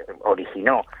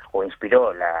originó o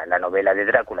inspiró la novela de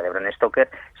Drácula de Bram Stoker,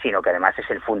 sino que además es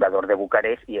el fundador de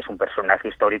Bucarest y es un personaje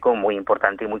histórico muy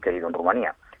importante y muy querido en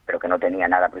Rumanía, pero que no tenía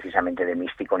nada precisamente de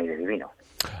místico ni de divino.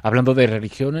 Hablando de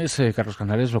religiones, Carlos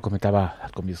Canales lo comentaba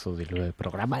al comienzo del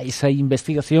programa, esa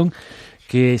investigación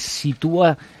que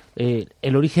sitúa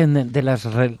el origen de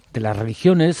las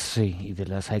religiones y de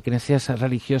las creencias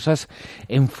religiosas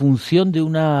en función de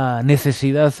una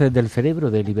necesidad del cerebro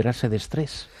de liberarse de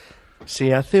estrés.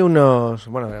 Sí, hace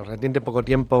relativamente poco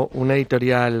tiempo, una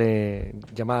editorial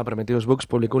llamada Prometheus Books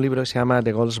publicó un libro que se llama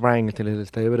The God's Brain, el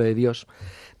cerebro de Dios,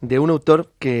 de un autor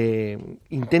que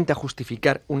intenta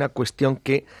justificar una cuestión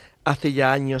que hace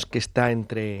ya años que está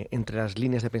entre las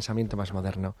líneas de pensamiento más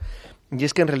moderno. Y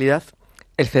es que en realidad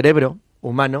el cerebro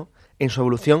humano, en su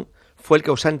evolución, fue el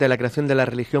causante de la creación de la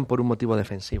religión por un motivo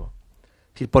defensivo.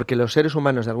 Es decir, porque los seres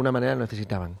humanos de alguna manera lo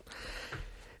necesitaban.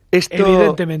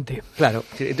 Evidentemente. Claro.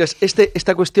 Entonces,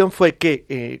 esta cuestión fue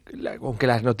que, aunque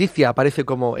la noticia aparece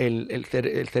como el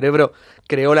cerebro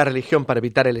creó la religión para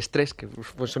evitar el estrés, que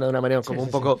suena de una manera como un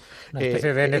poco una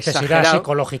especie de necesidad exagerado,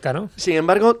 psicológica, ¿no? Sin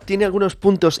embargo, tiene algunos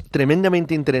puntos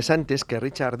tremendamente interesantes que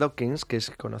Richard Dawkins, que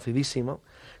es conocidísimo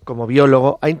como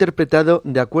biólogo, ha interpretado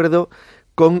de acuerdo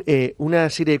con una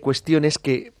serie de cuestiones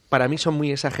que para mí son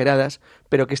muy exageradas,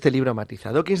 pero que este libro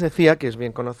matiza. Dawkins decía, que es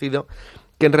bien conocido,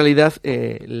 que en realidad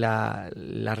la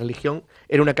religión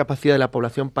era una capacidad de la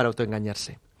población para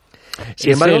autoengañarse.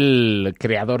 Sin embargo, el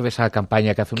creador de esa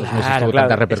campaña que hace unos meses tuvo claro,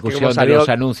 tanta repercusión, es que salió, de los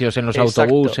anuncios en los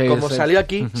autobuses. Como salió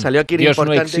aquí Dios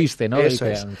importante. No existe, ¿no? Eso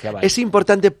es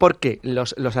importante porque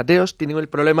los ateos tienen el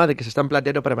problema de que se están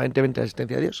planteando permanentemente la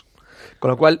existencia de Dios.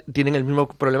 Con lo cual tienen el mismo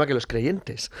problema que los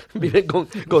creyentes. Viven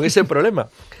con ese problema.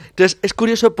 Entonces, es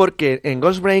curioso porque en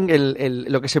Ghost Brain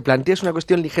lo que se plantea es una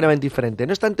cuestión ligeramente diferente.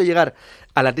 No es tanto llegar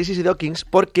a la tesis de Dawkins,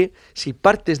 porque si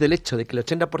partes del hecho de que el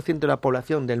 80% de la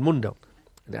población del mundo,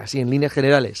 así en líneas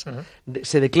generales,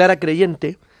 se declara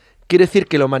creyente, quiere decir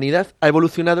que la humanidad ha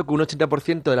evolucionado con un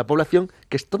 80% de la población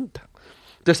que es tonta.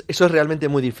 Entonces, eso es realmente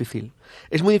muy difícil.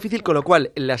 Es muy difícil, con lo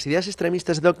cual las ideas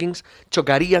extremistas de Dawkins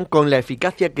chocarían con la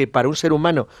eficacia que para un ser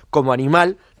humano como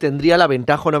animal tendría la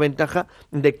ventaja o no ventaja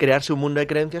de crearse un mundo de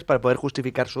creencias para poder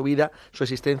justificar su vida, su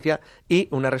existencia y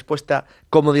una respuesta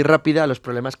cómoda y rápida a los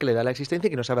problemas que le da la existencia y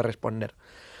que no sabe responder.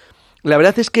 La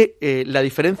verdad es que la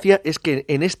diferencia es que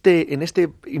en esta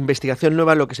investigación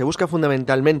nueva lo que se busca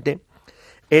fundamentalmente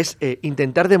es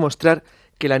intentar demostrar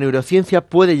que la neurociencia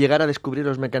puede llegar a descubrir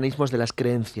los mecanismos de las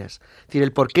creencias. Es decir,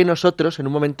 el por qué nosotros, en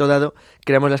un momento dado,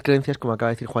 creamos las creencias, como acaba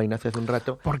de decir Juan Ignacio hace un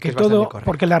rato.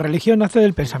 Porque la religión nace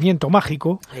del pensamiento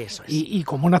mágico. Eso es. Y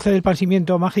como nace del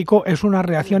pensamiento mágico, es una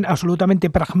reacción absolutamente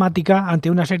pragmática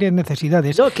ante una serie de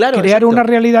necesidades. Crear una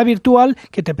realidad virtual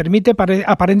que te permite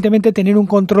aparentemente tener un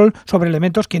control sobre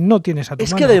elementos que no tienes a tu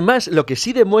mano. Es que además, lo que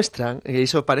sí demuestran, y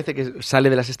eso parece que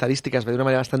sale de las estadísticas de una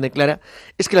manera bastante clara,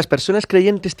 es que las personas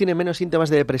creyentes tienen menos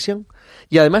síntomas de depresión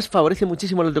y además favorece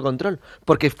muchísimo el autocontrol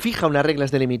porque fija unas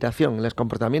reglas de limitación en los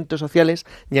comportamientos sociales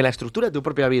y en la estructura de tu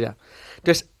propia vida.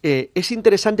 Entonces, es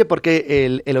interesante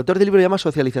porque el autor del libro llama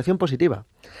socialización positiva.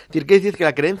 Es decir, quiere decir que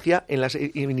la creencia en los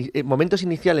momentos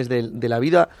iniciales de la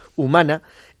vida humana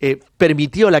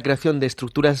permitió la creación de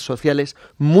estructuras sociales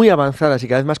muy avanzadas y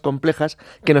cada vez más complejas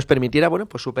que nos permitiera, bueno,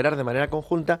 pues superar de manera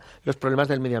conjunta los problemas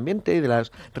del medio ambiente y de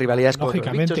las rivalidades con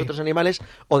otros bichos, otros animales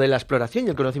o de la exploración y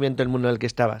el conocimiento del mundo en el que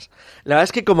estabas. La verdad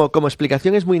es que como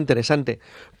explicación es muy interesante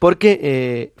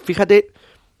porque, fíjate,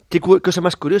 qué cosa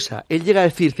más curiosa. Él llega a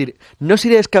decir, no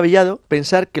sería descabellado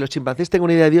pensar que los chimpancés tengan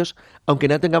una idea de Dios aunque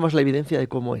no tengamos la evidencia de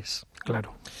cómo es.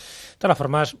 Claro. De todas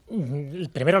formas,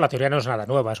 primero la teoría no es nada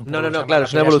nueva. Es claro,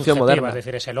 es una evolución moderna. Es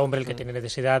decir, es el hombre el que tiene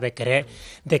necesidad de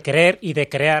creer y de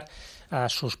crear a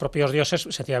sus propios dioses,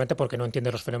 sencillamente porque no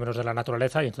entiende los fenómenos de la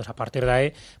naturaleza y entonces a partir de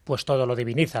ahí pues todo lo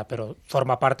diviniza, pero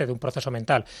forma parte de un proceso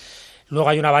mental. Luego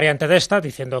hay una variante de esta,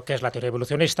 diciendo que es la teoría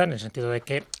evolucionista, en el sentido de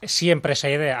que siempre esa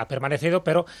idea ha permanecido,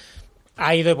 pero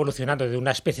ha ido evolucionando de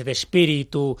una especie de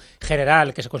espíritu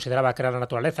general que se consideraba que era la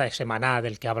naturaleza, ese maná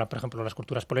del que hablan, por ejemplo, las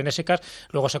culturas polinésicas,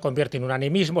 luego se convierte en un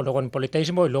animismo, luego en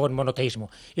politeísmo y luego en monoteísmo.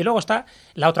 Y luego está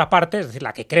la otra parte, es decir,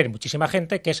 la que cree muchísima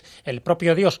gente, que es el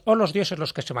propio Dios o los dioses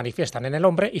los que se manifiestan en el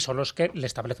hombre y son los que le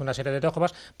establecen una serie de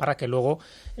dogmas para que luego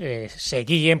se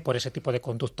guíen por ese tipo de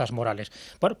conductas morales.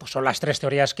 Bueno, pues son las tres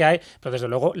teorías que hay, pero desde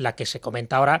luego la que se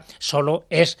comenta ahora solo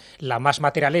es la más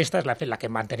materialista, es la que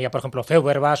mantenía, por ejemplo,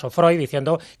 Feuerbach o Freud,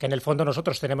 diciendo que en el fondo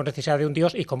nosotros tenemos necesidad de un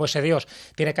Dios y como ese Dios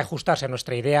tiene que ajustarse a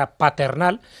nuestra idea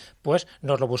paternal, pues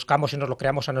nos lo buscamos y nos lo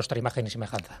creamos a nuestra imagen y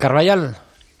semejanza. Carvallal.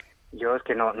 Yo es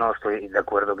que no estoy de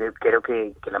acuerdo. Creo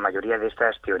que la mayoría de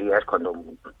estas teorías cuando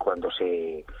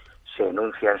se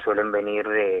enuncian suelen venir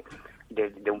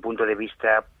de un punto de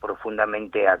vista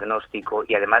profundamente agnóstico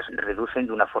y además reducen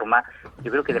de una forma,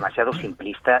 yo creo que demasiado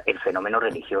simplista, el fenómeno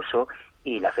religioso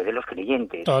y la fe de los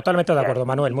creyentes. Totalmente de acuerdo,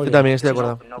 Manuel. Muy bien. Yo también estoy de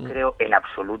acuerdo. No creo en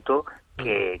absoluto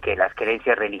que las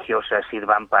creencias religiosas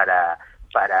sirvan para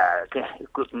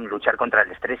luchar contra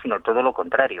el estrés, sino todo lo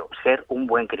contrario. Ser un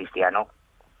buen cristiano,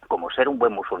 como ser un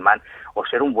buen musulmán, o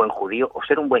ser un buen judío, o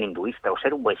ser un buen hinduista, o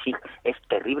ser un buen sikh, es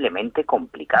terriblemente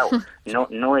complicado.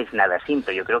 No es nada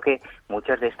simple. Yo creo que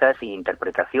muchas de estas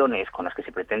interpretaciones con las que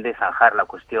se pretende zanjar la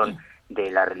cuestión de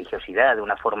la religiosidad de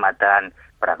una forma tan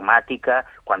pragmática,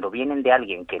 cuando vienen de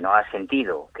alguien que no ha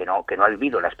sentido, que no ha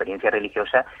vivido la experiencia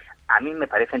religiosa, a mí me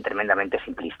parecen tremendamente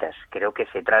simplistas. Creo que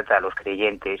se trata a los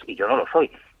creyentes, y yo no lo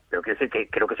soy, pero quiero decir que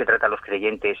creo que se trata a los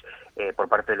creyentes por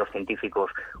parte de los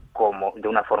científicos como de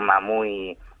una forma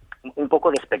un poco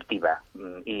despectiva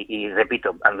y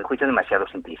repito, a mi juicio demasiado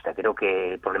simplista. Creo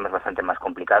que el problema es bastante más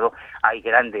complicado. Hay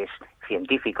grandes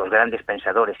científicos, grandes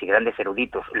pensadores y grandes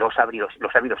eruditos, los ha habido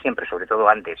siempre, sobre todo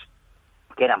antes,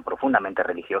 que eran profundamente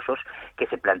religiosos, que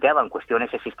se planteaban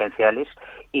cuestiones existenciales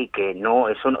y que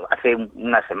hace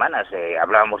unas semanas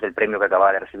hablábamos del premio que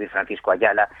acababa de recibir Francisco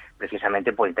Ayala,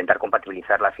 precisamente por intentar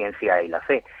compatibilizar la ciencia y la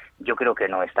fe. Yo creo que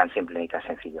no es tan simple ni tan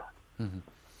sencillo.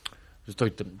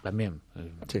 Estoy también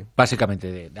Sí.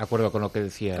 básicamente de acuerdo con lo que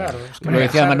decía, Claro, es que lo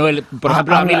decía Manuel. Por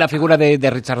ejemplo, a mí la figura de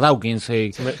Richard Dawkins,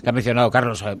 que ha mencionado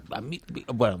Carlos, a mí,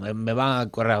 bueno, me van a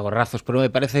correr a gorrazos, pero me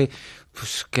parece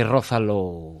pues, que roza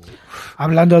lo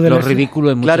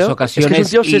ridículo en muchas ocasiones. Es que es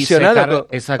un tío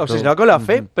obsesionado con la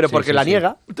fe, pero Sí, porque sí, la sí.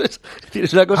 niega. Entonces,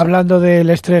 tienes una cosa... Hablando del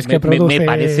estrés que produce...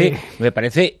 Me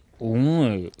parece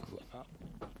un...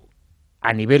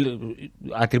 A nivel...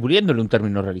 Atribuyéndole un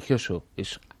término religioso,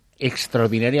 es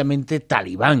extraordinariamente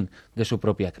talibán de su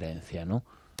propia creencia, ¿no?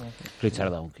 Richard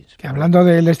Dawkins. Que hablando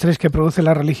del estrés que produce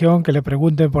la religión, que le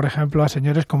pregunten, por ejemplo, a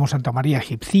señores como Santa María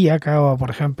Egipcíaca o, por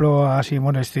ejemplo, a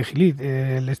Simón Estigilita.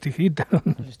 El estilita,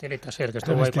 sí, el que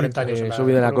estuvo ahí 40 años.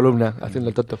 Subido en la columna, haciendo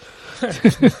el tonto.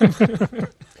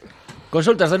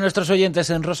 Consultas de nuestros oyentes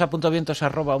en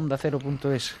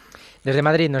rosa.vientos@ondacero.es. Desde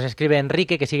Madrid nos escribe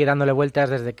Enrique, que sigue dándole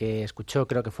vueltas desde que escuchó,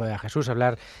 creo que fue a Jesús,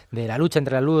 hablar de la lucha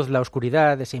entre la luz, la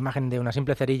oscuridad, de esa imagen de una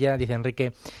simple cerilla, dice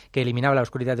Enrique, que eliminaba la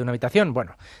oscuridad de una habitación.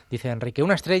 Bueno, dice Enrique,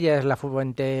 una estrella es la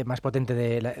fuente más potente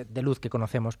de luz que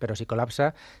conocemos, pero si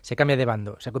colapsa, se cambia de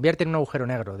bando, se convierte en un agujero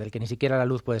negro del que ni siquiera la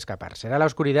luz puede escapar. ¿Será la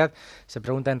oscuridad, se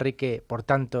pregunta Enrique, por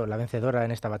tanto, la vencedora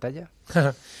en esta batalla?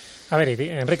 A ver,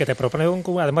 Enrique, te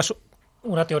propongo además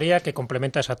una teoría que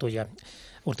complementa esa tuya.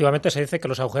 Últimamente se dice que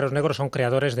los agujeros negros son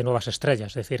creadores de nuevas estrellas,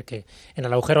 es decir, que en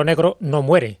el agujero negro no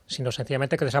muere, sino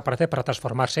sencillamente que desaparece para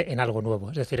transformarse en algo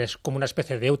nuevo. Es decir, es como una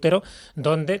especie de útero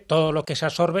donde todo lo que se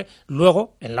absorbe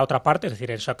luego, en la otra parte, es decir,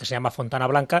 eso que se llama fontana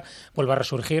blanca, vuelve a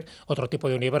resurgir otro tipo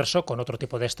de universo con otro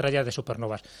tipo de estrellas, de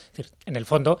supernovas. Es decir, en el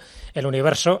fondo, el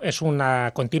universo es una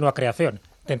continua creación.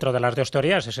 Dentro de las dos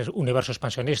teorías, ese universo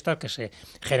expansionista que se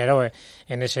generó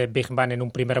en ese Big Bang en un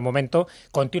primer momento,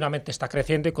 continuamente está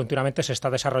creciendo y continuamente se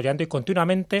está desarrollando y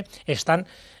continuamente están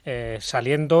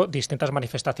saliendo distintas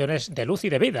manifestaciones de luz y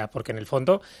de vida, porque en el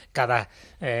fondo cada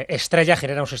estrella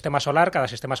genera un sistema solar, cada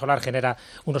sistema solar genera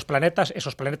unos planetas,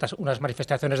 esos planetas unas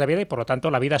manifestaciones de vida y por lo tanto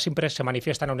la vida siempre se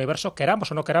manifiesta en el universo,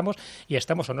 queramos o no queramos y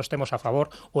estemos o no estemos a favor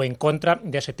o en contra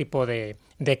de ese tipo de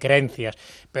creencias.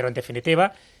 Pero en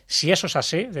definitiva, si eso es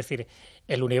así, es decir,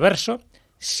 el universo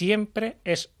siempre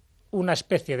es una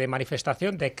especie de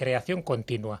manifestación de creación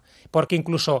continua, porque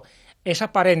incluso esa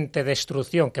aparente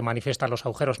destrucción que manifiestan los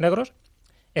agujeros negros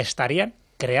estarían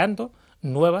creando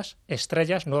nuevas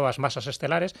estrellas, nuevas masas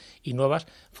estelares y nuevas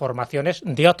formaciones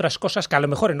de otras cosas que a lo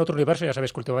mejor en otro universo, ya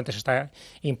sabéis que últimamente se está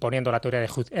imponiendo la teoría de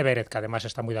Hugh Everett, que además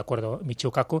está muy de acuerdo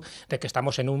Michio Kaku, de que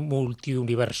estamos en un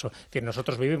multiuniverso. Es decir,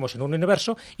 nosotros vivimos en un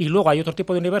universo y luego hay otro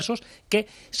tipo de universos que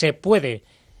se puede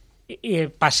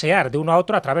pasear de uno a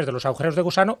otro a través de los agujeros de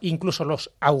gusano. Incluso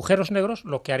los agujeros negros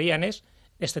lo que harían es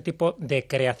este tipo de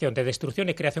creación, de destrucción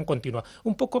y creación continua.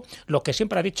 Un poco lo que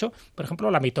siempre ha dicho, por ejemplo,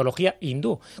 la mitología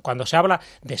hindú, cuando se habla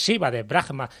de Shiva, de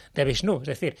Brahma, de Vishnu, es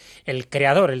decir, el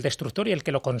creador, el destructor y el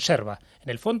que lo conserva.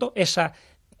 En el fondo, esa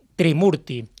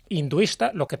Trimurti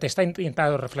hinduista lo que te está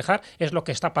intentando reflejar es lo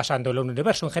que está pasando en el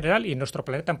universo en general y en nuestro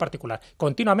planeta en particular.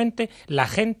 Continuamente la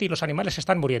gente y los animales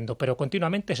están muriendo, pero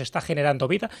continuamente se está generando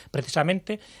vida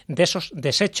precisamente de esos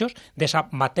desechos, de esa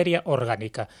materia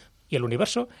orgánica. Y el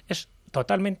universo es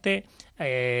totalmente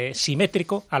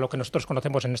simétrico a lo que nosotros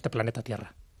conocemos en este planeta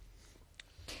Tierra.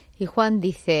 Y Juan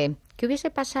dice, ¿qué hubiese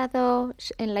pasado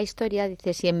en la historia?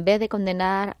 Dice, si en vez de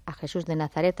condenar a Jesús de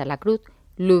Nazaret a la cruz,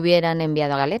 lo hubieran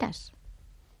enviado a galeras.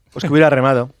 Pues que hubiera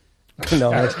remado.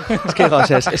 No, es que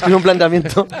es un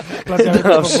planteamiento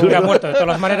hubiera muerto de todas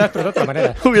las maneras, pero de otra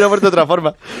manera. Hubiera muerto de otra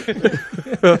forma.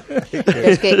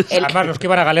 Es que además, los que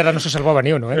iban a galera no se salvaba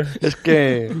ni uno, ¿eh? Es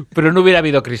que... Pero no hubiera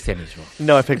habido cristianismo.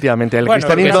 No, efectivamente. El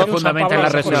cristianismo se fundamenta en la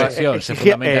resurrección.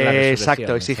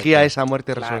 Exacto, exigía esa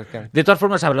muerte y resurrección. De todas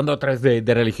formas, hablando otra vez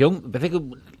de religión, me parece que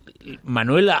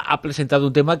Manuel ha presentado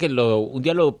un tema que un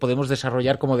día lo podemos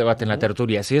desarrollar como debate en la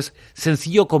tertulia. Si es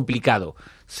sencillo o complicado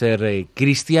ser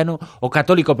cristiano o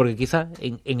católico, porque quizá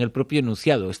en el propio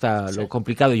enunciado está lo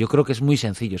complicado. Yo creo que es muy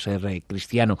sencillo ser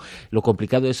cristiano. Lo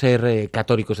complicado es ser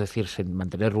católico, es decir,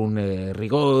 mantener un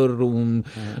rigor,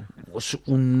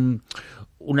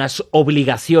 unas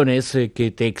obligaciones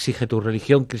que te exige tu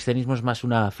religión. Cristianismo es más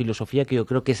una filosofía que yo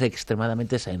creo que es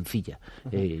extremadamente sencilla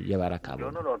llevar a cabo.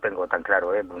 Yo no lo tengo tan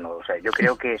claro, Bruno. O sea, yo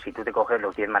creo que si tú te coges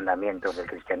los 10 mandamientos del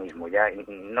cristianismo, ya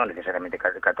no necesariamente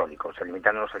católicos,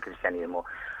 limitándonos al cristianismo,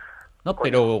 no,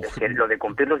 pero es que lo de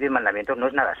cumplir los 10 mandamientos no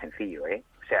es nada sencillo,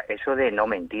 O sea, eso de no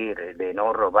mentir, de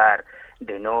no robar,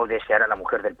 de no desear a la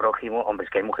mujer del prójimo, hombre,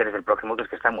 es que hay mujeres del prójimo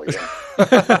que están muy bien. O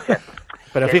sea,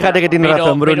 pero fíjate que tiene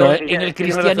razón Bruno. Pero en el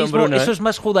cristianismo Bruno, eso es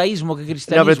más judaísmo que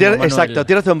cristianismo. No, pero exacto,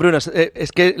 tiene razón Bruno.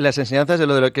 Es que las enseñanzas de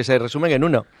lo que se resumen en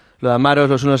uno. lo de amaros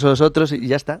los unos a los otros y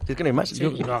ya está. Es que no hay más. Sí,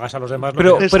 y no hagas a los demás.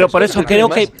 Pero por eso creo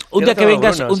que un día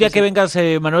que vengas,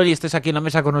 sí. Manuel, y estés aquí en la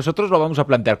mesa con nosotros, lo vamos a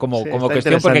plantear como cuestión, porque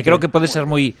interesante. creo que puede ser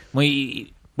muy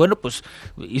bueno, pues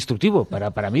instructivo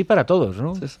para mí y para todos,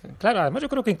 ¿no? Sí. Claro, además yo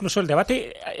creo que incluso el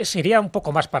debate se iría un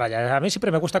poco más para allá. A mí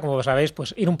siempre me gusta, como sabéis,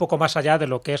 pues ir un poco más allá de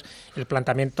lo que es el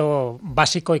planteamiento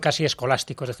básico y casi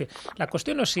escolástico. Es decir, la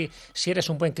cuestión no es si eres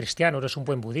un buen cristiano, eres un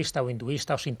buen budista o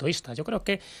hinduista o sintoísta. Yo creo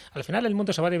que al final el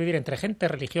mundo se va a dividir entre gente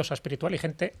religiosa, espiritual y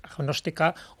gente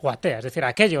agnóstica o atea. Es decir,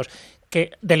 aquellos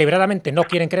que deliberadamente no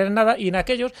quieren creer en nada y en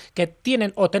aquellos que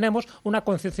tienen o tenemos una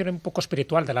concepción un poco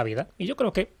espiritual de la vida. Y yo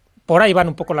creo que por ahí van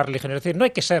un poco las religiones. Es decir, no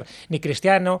hay que ser ni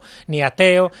cristiano, ni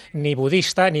ateo, ni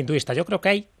budista, ni hinduista. Yo creo que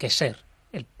hay que ser.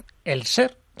 El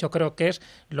ser, yo creo que es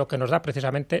lo que nos da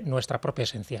precisamente nuestra propia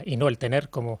esencia y no el tener,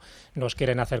 como nos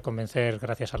quieren hacer convencer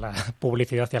gracias a la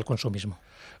publicidad y al consumismo.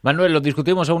 Manuel, lo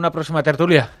discutimos en una próxima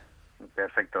tertulia.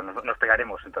 Perfecto, nos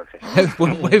pegaremos entonces.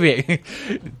 Pues muy bien.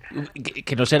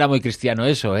 Que no será muy cristiano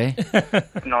eso, ¿eh?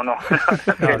 No.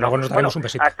 Luego nos damos un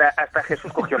besito. Hasta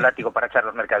Jesús cogió el látigo para echar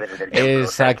los mercaderes del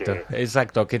templo.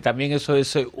 Exacto. Que también eso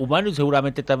es humano y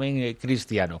seguramente también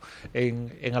cristiano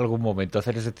en algún momento,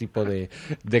 hacer ese tipo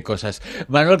de cosas.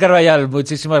 Manuel Carballal,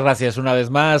 muchísimas gracias una vez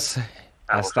más.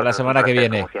 Hasta la semana que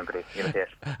viene. Como siempre. Gracias.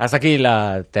 Hasta aquí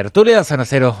la tertulia San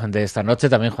Acero de esta noche.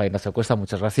 También Juan Ignacio Cuesta,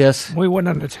 muchas gracias. Muy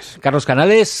buenas noches. Carlos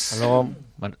Canales.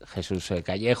 Bueno, Jesús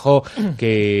Callejo,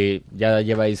 que ya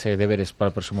lleváis deberes para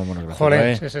el próximo monográfico.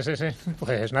 Joder, sí.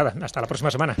 Pues nada, hasta la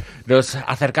próxima semana. Nos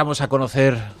acercamos a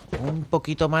conocer un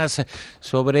poquito más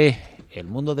sobre el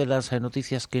mundo de las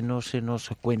noticias que no se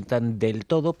nos cuentan del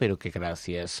todo, pero que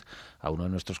gracias a uno de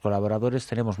nuestros colaboradores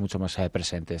tenemos mucho más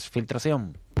presentes.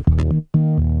 Filtración.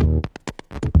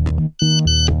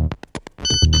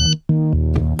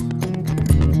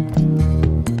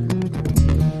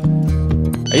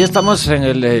 Ahí estamos en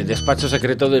el despacho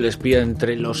secreto del espía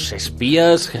entre los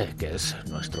espías, que es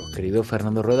nuestro querido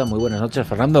Fernando Rueda. Muy buenas noches,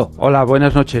 Fernando. Hola,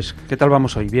 buenas noches. ¿Qué tal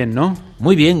vamos hoy? Bien, ¿no?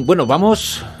 Muy bien. Bueno,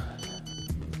 vamos...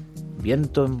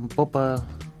 ¿Viento en popa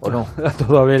o no? A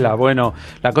toda vela. Bueno,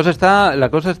 la cosa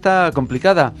está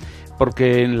complicada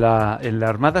porque en la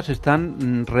Armada se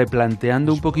están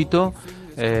replanteando un poquito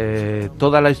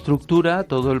toda la estructura,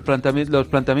 todo el los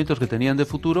planteamientos que tenían de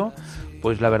futuro.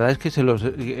 Pues la verdad es que se los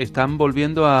están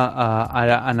volviendo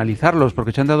a analizarlos,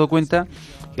 porque se han dado cuenta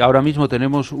que ahora mismo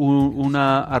tenemos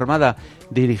una armada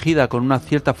dirigida con una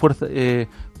cierta fuerza,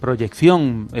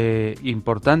 proyección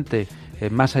importante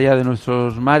más allá de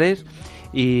nuestros mares,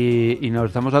 y nos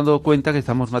estamos dando cuenta que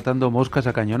estamos matando moscas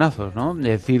a cañonazos, ¿no?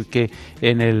 Es decir, que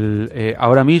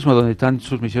ahora mismo donde están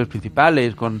sus misiones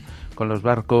principales, con los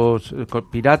barcos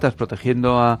piratas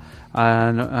protegiendo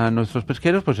a nuestros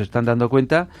pesqueros, pues se están dando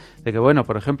cuenta de que, bueno,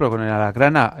 por ejemplo, con el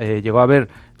Alacrana llegó a haber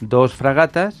 2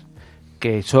 fragatas,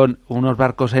 que son unos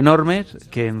barcos enormes,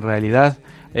 que en realidad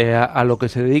a lo que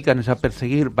se dedican es a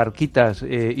perseguir barquitas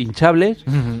hinchables,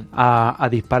 a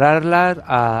dispararlas,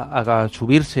 a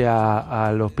subirse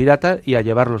a los piratas y a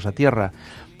llevarlos a tierra.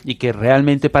 Y que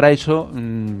realmente para eso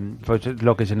pues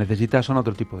lo que se necesita son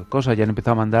otro tipo de cosas. Ya han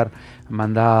empezado a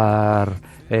mandar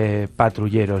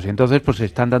patrulleros, y entonces pues se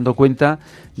están dando cuenta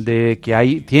de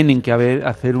que tienen que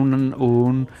hacer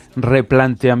un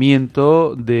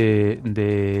replanteamiento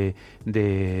de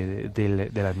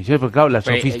las misiones, porque claro, la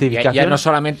sofisticación ya no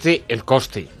solamente el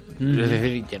coste, es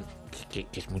decir, que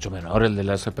es mucho menor el de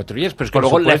las patrullas, pero es que por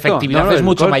luego supuesto, la efectividad es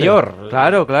mucho mayor.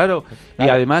 Claro. Y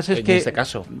además es que en este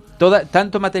caso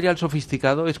tanto material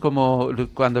sofisticado es como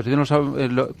cuando se dieron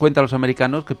cuenta los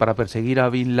americanos que para perseguir a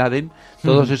Bin Laden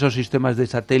todos esos sistemas de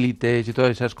satélites y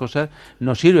todas esas cosas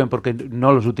no sirven porque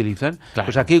no los utilizan. Claro.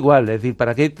 Pues aquí igual, es decir,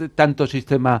 ¿para qué tanto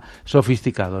sistema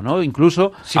sofisticado, no?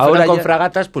 Incluso si ahora con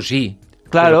fragatas, pues sí.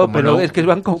 Claro, pero es que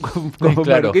van con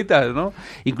barquitas, ¿no?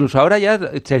 Incluso ahora ya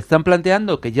se están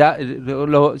planteando, que ya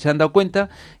se han dado cuenta,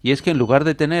 y es que en lugar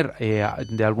de tener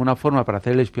de alguna forma para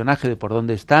hacer el espionaje de por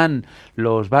dónde están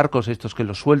los barcos estos que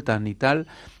los sueltan y tal,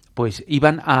 pues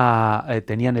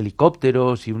tenían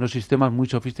helicópteros y unos sistemas muy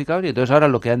sofisticados, y entonces ahora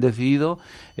lo que han decidido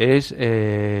es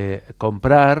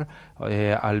comprar,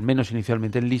 al menos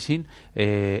inicialmente en leasing,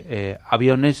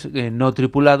 aviones no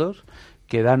tripulados,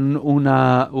 que dan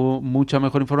mucha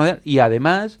mejor información, y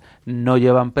además no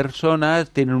llevan personas,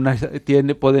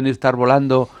 pueden estar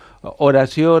volando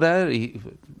horas y horas, y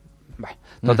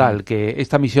Total, que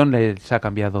esta misión les ha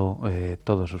cambiado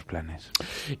todos sus planes.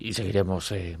 Y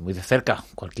seguiremos muy de cerca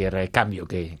cualquier cambio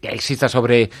que exista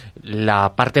sobre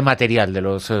la parte material de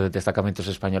los destacamentos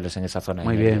españoles en esa zona,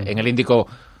 Muy bien. En el Índico.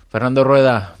 Fernando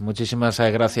Rueda, muchísimas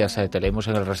gracias. Te leemos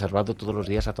en el reservado todos los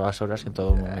días, a todas horas y en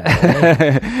todo momento.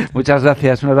 Muchas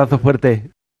gracias, un abrazo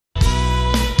fuerte.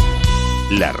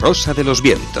 La Rosa de los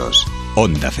Vientos,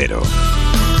 Onda Cero.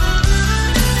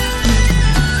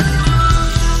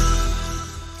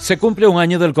 Se cumple un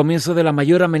año del comienzo de la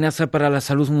mayor amenaza para la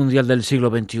salud mundial del siglo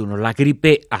XXI, la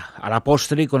gripe A. A la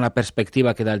postre, y con la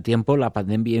perspectiva que da el tiempo, la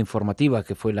pandemia informativa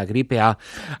que fue la gripe A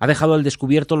ha dejado al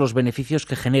descubierto los beneficios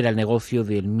que genera el negocio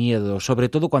del miedo, sobre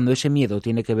todo cuando ese miedo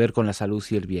tiene que ver con la salud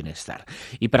y el bienestar.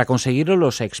 Y para conseguirlo,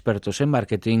 los expertos en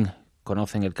marketing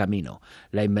conocen el camino,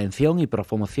 la invención y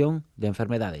promoción de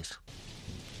enfermedades.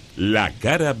 La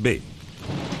cara B.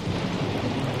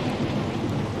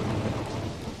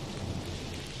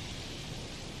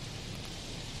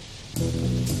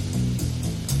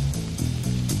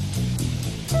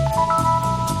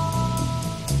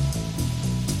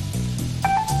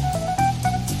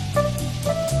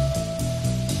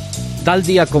 Tal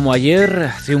día como ayer,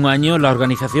 hace un año, la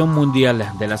Organización Mundial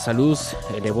de la Salud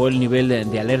elevó el nivel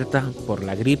de alerta por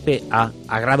la gripe A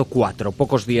grado 4.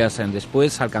 Pocos días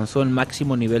después alcanzó el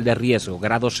máximo nivel de riesgo,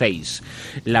 grado 6.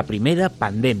 La primera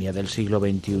pandemia del siglo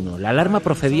XXI. La alarma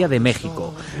procedía de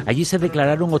México. Allí se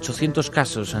declararon 800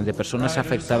 casos de personas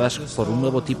afectadas por un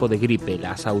nuevo tipo de gripe.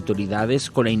 Las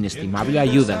autoridades, con la inestimable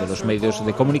ayuda de los medios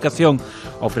de comunicación,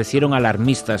 ofrecieron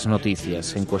alarmistas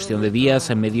noticias. En cuestión de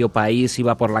días, en medio país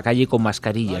iba por la calle con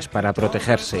mascarillas para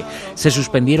protegerse. Se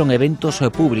suspendieron eventos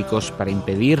públicos para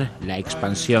impedir la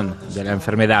expansión de la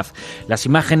enfermedad. Las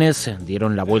imágenes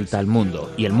dieron la vuelta al mundo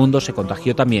y el mundo se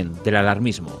contagió también del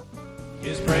alarmismo.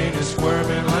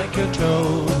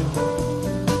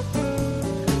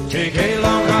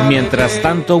 Mientras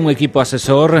tanto, un equipo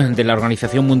asesor de la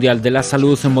Organización Mundial de la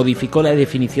Salud modificó la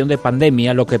definición de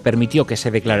pandemia, lo que permitió que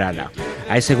se declarara.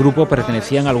 A ese grupo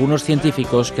pertenecían algunos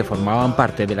científicos que formaban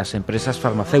parte de las empresas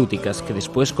farmacéuticas que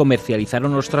después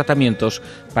comercializaron los tratamientos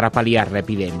para paliar la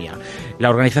epidemia. La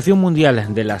Organización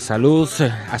Mundial de la Salud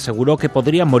aseguró que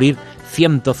podrían morir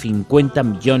 150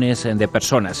 millones de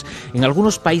personas. En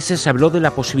algunos países se habló de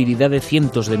la posibilidad de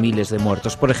cientos de miles de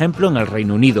muertos. Por ejemplo, en el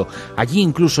Reino Unido. Allí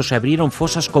incluso se abrieron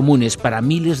fosas comunes para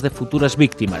miles de futuras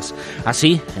víctimas.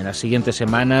 Así, en las siguientes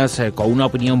semanas, con una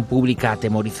opinión pública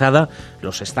atemorizada,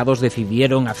 los estados decidieron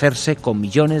hacerse con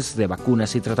millones de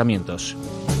vacunas y tratamientos.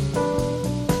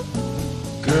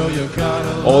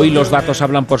 Hoy los datos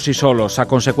hablan por sí solos. A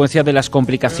consecuencia de las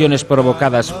complicaciones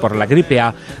provocadas por la gripe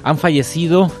A, han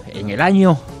fallecido en el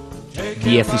año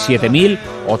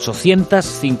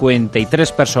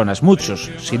 17.853 personas,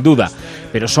 muchos, sin duda,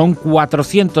 pero son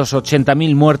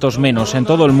 480.000 muertos menos en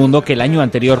todo el mundo que el año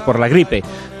anterior por la gripe,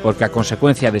 porque a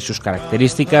consecuencia de sus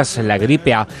características, la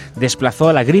gripe A desplazó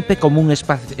a la gripe común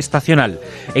estacional.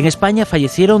 En España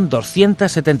fallecieron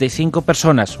 275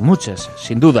 personas, muchas,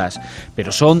 sin dudas,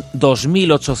 pero son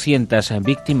 2.800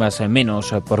 víctimas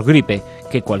menos por gripe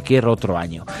que cualquier otro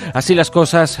año. Así las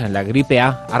cosas, la gripe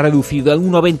A ha reducido en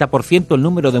un 90% el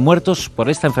número de muertos por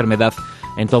esta enfermedad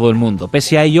en todo el mundo.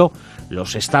 Pese a ello,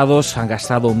 los estados han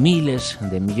gastado miles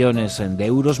de millones de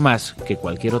euros más que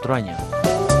cualquier otro año.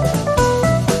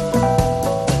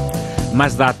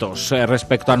 Más datos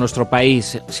respecto a nuestro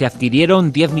país. Se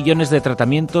adquirieron 10 millones de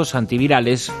tratamientos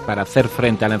antivirales para hacer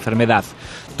frente a la enfermedad.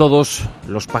 Todos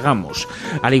los pagamos,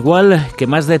 al igual que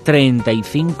más de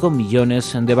 35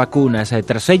 millones de vacunas.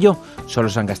 Tras ello, solo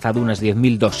se han gastado unas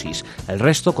 10.000 dosis. El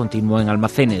resto continúa en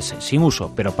almacenes, sin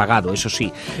uso, pero pagado, eso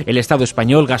sí. El Estado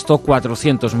español gastó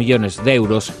 400 millones de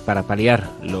euros para paliar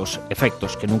los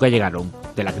efectos que nunca llegaron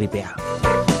de la gripe A.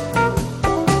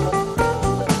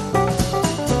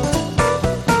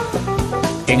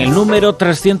 En el número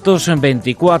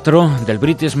 324 del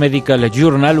British Medical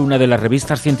Journal, una de las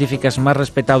revistas científicas más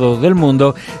respetadas del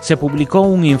mundo, se publicó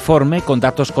un informe con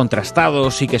datos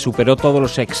contrastados y que superó todos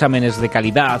los exámenes de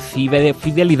calidad y de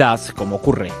fidelidad, como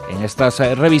ocurre en estas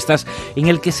revistas, en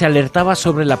el que se alertaba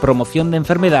sobre la promoción de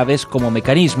enfermedades como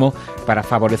mecanismo para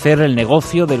favorecer el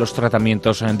negocio de los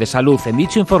tratamientos de salud. En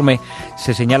dicho informe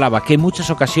se señalaba que en muchas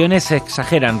ocasiones se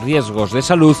exageran riesgos de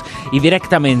salud y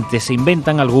directamente se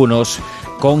inventan algunos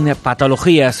con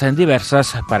patologías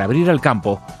diversas para abrir el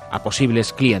campo a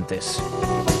posibles clientes.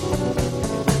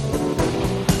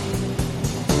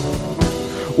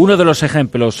 Uno de los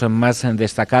ejemplos más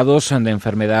destacados de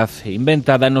enfermedad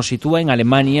inventada nos sitúa en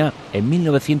Alemania en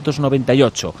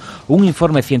 1998. Un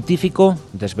informe científico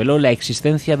desveló la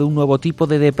existencia de un nuevo tipo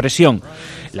de depresión.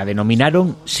 La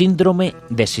denominaron síndrome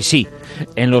de Sisi.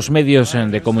 En los medios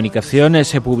de comunicación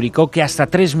se publicó que hasta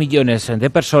 3 millones de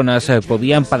personas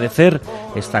podían padecer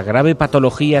esta grave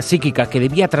patología psíquica que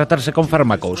debía tratarse con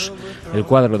fármacos. El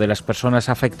cuadro de las personas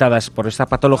afectadas por esta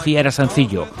patología era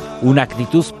sencillo: una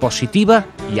actitud positiva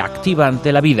y activa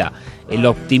ante la vida. El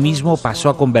optimismo pasó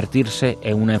a convertirse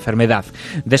en una enfermedad.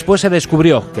 Después se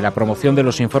descubrió que la promoción de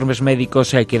los informes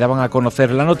médicos que daban a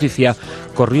conocer la noticia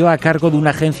corrió a cargo de una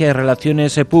agencia de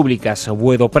relaciones públicas,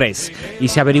 Press, y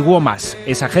se averiguó más.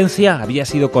 Esa agencia había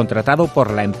sido contratado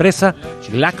por la empresa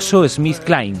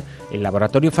GlaxoSmithKline, el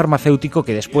laboratorio farmacéutico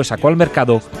que después sacó al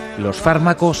mercado los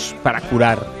fármacos para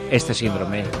curar este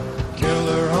síndrome.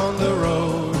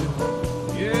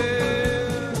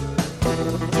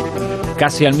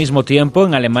 Casi al mismo tiempo,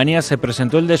 en Alemania se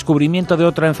presentó el descubrimiento de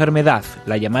otra enfermedad.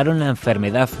 La llamaron la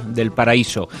enfermedad del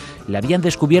paraíso. La habían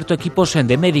descubierto equipos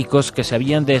de médicos que se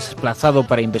habían desplazado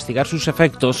para investigar sus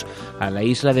efectos a la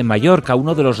isla de Mallorca,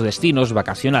 uno de los destinos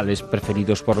vacacionales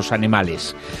preferidos por los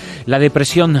animales. La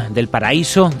depresión del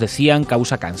paraíso, decían,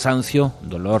 causa cansancio,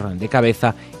 dolor de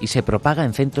cabeza y se propaga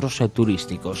en centros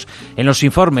turísticos. En los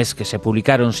informes que se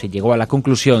publicaron se llegó a la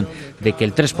conclusión de que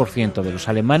el 3% de los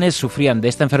alemanes sufrían de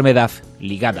esta enfermedad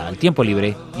ligada al tiempo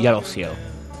libre y al ocio.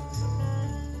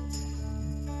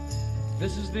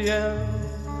 This is the end,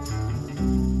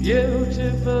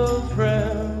 beautiful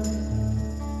friend.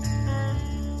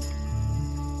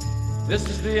 This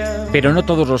is the end. Pero no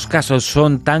todos los casos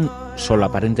son tan solo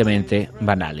aparentemente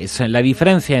banales. La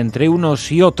diferencia entre unos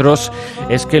y otros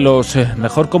es que los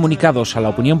mejor comunicados a la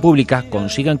opinión pública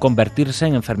consigan convertirse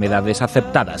en enfermedades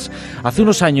aceptadas. Hace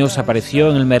unos años apareció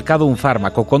en el mercado un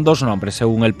fármaco con 2 nombres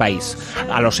según el país: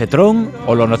 alosetron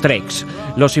o lonotrex.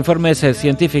 Los informes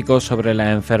científicos sobre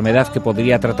la enfermedad que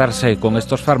podría tratarse con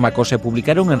estos fármacos se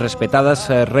publicaron en respetadas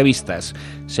revistas.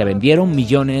 Se vendieron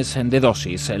millones de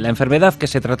dosis. La enfermedad que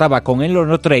se trataba con el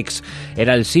lonotrex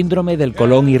era el síndrome del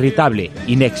colon irritable,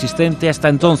 inexistente hasta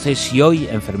entonces y hoy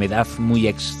enfermedad muy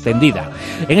extendida.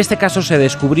 En este caso se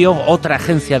descubrió otra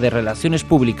agencia de relaciones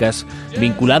públicas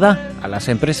vinculada a las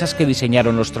empresas que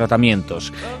diseñaron los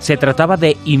tratamientos. Se trataba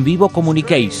de In Vivo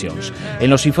Communications. En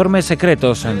los informes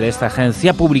secretos de esta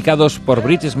agencia, publicados por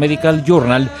British Medical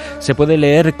Journal, se puede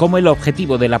leer cómo el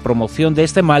objetivo de la promoción de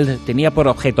este mal tenía por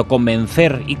objeto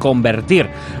convencer y convertir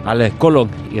al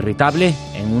colon irritable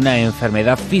en una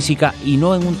enfermedad física y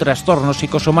no en un trastorno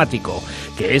psicosomático,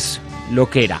 que es lo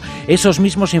que era. Esos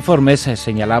mismos informes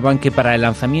señalaban que para el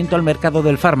lanzamiento al mercado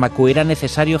del fármaco era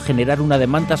necesario generar una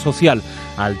demanda social,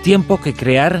 al tiempo que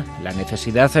crear la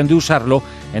necesidad de usarlo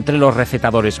entre los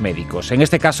recetadores médicos. En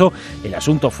este caso, el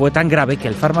asunto fue tan grave que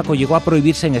el fármaco llegó a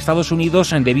prohibirse en Estados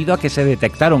Unidos debido a que se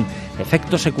detectaron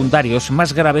efectos secundarios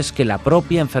más graves que la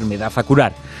propia enfermedad a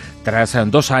curar. Tras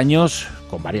 2 años,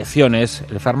 con variaciones,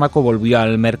 el fármaco volvió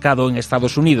al mercado en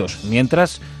Estados Unidos,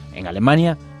 mientras en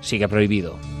Alemania sigue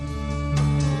prohibido.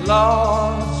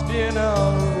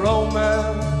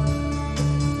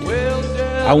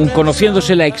 Aun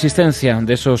conociéndose la existencia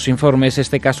de esos informes,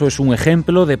 este caso es un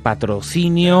ejemplo de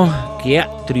patrocinio que ha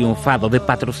triunfado, de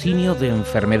patrocinio de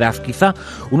enfermedad. Quizá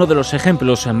uno de los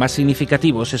ejemplos más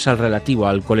significativos es el relativo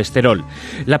al colesterol.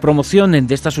 La promoción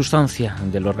de esta sustancia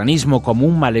del organismo como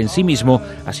un mal en sí mismo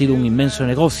ha sido un inmenso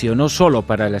negocio, no solo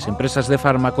para las empresas de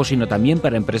fármacos, sino también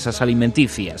para empresas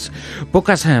alimenticias.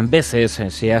 Pocas veces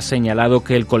se ha señalado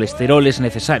que el colesterol es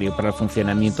necesario para el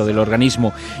funcionamiento del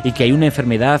organismo y que hay una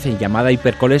enfermedad llamada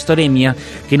hipercolesteremia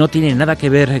que no tiene nada que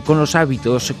ver con los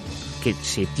hábitos que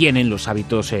se tienen, los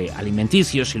hábitos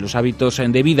alimenticios y los hábitos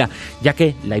de vida, ya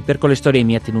que la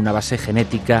hipercolesteremia tiene una base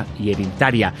genética y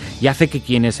hereditaria y hace que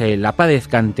quienes la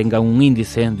padezcan tengan un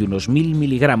índice de unos 1000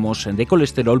 miligramos de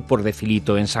colesterol por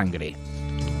decilitro en sangre.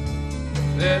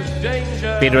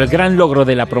 Pero el gran logro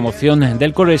de la promoción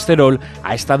del colesterol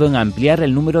ha estado en ampliar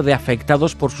el número de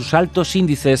afectados por sus altos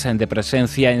índices de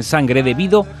presencia en sangre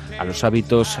debido a los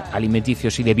hábitos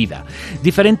alimenticios y de vida.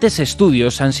 Diferentes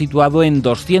estudios han situado en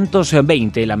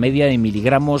 220 la media de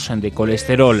miligramos de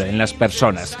colesterol en las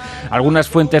personas. Algunas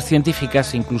fuentes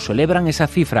científicas incluso elevan esa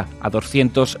cifra a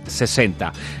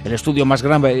 260. El estudio más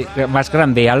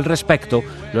grande al respecto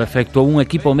lo efectuó un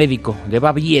equipo médico de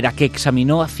Baviera que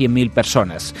examinó a 100.000 personas.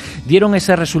 personas. Dieron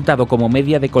ese resultado como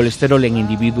media de colesterol en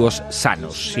individuos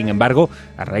sanos. Sin embargo,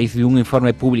 a raíz de un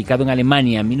informe publicado en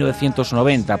Alemania en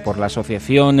 1990 por la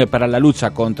Asociación para la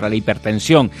Lucha contra la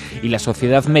Hipertensión y la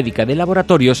Sociedad Médica de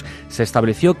Laboratorios, se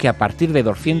estableció que a partir de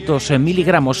 200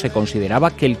 miligramos se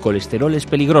consideraba que el colesterol es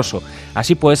peligroso.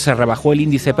 Así pues, se rebajó el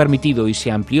índice permitido y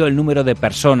se amplió el número de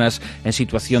personas en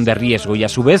situación de riesgo y, a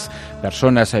su vez,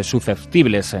 personas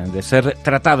susceptibles de ser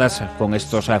tratadas con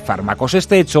estos fármacos.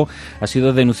 Este hecho ha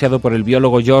sido denunciado por el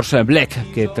biólogo George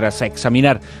Black, que tras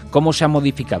examinar cómo se han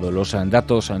modificado los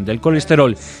datos del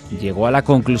colesterol, llegó a la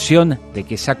conclusión de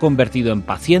que se ha convertido en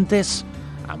pacientes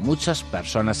a muchas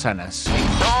personas sanas.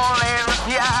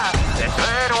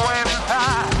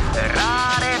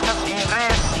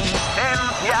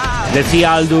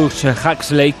 Decía Aldous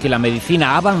Huxley que la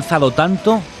medicina ha avanzado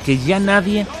tanto que ya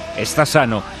nadie está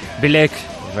sano. Black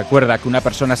recuerda que una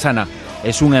persona sana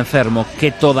es un enfermo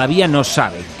que todavía no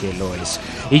sabe que lo es.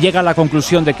 Y llega a la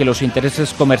conclusión de que los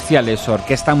intereses comerciales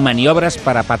orquestan maniobras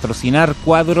para patrocinar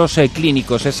cuadros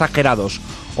clínicos exagerados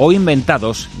o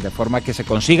inventados, de forma que se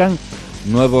consigan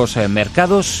nuevos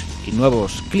mercados y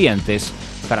nuevos clientes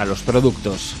para los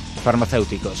productos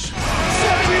farmacéuticos.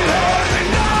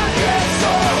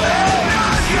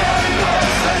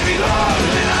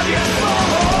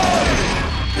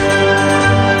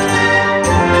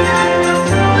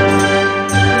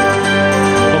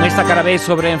 Esta cara B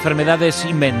sobre enfermedades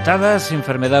inventadas,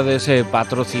 enfermedades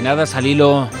patrocinadas al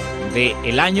hilo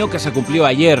del año que se cumplió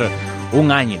ayer,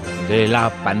 un año de la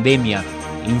pandemia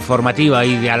informativa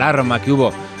y de alarma que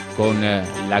hubo con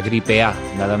la gripe A.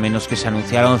 Nada menos que se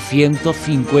anunciaron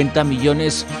 150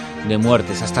 millones de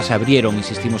muertes. Hasta se abrieron,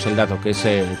 insistimos el dato, que es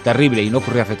terrible y no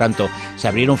ocurrió hace tanto, se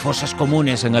abrieron fosas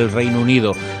comunes en el Reino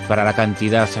Unido para la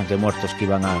cantidad de muertos que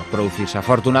iban a producirse.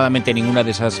 Afortunadamente ninguna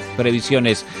de esas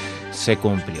previsiones se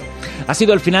cumplió. Ha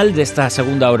sido el final de esta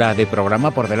segunda hora de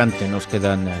programa. Por delante nos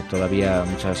quedan todavía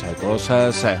muchas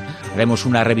cosas. Haremos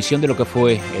una revisión de lo que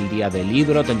fue el Día del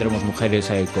Libro, tendremos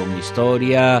Mujeres con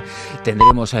Historia,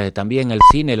 tendremos también el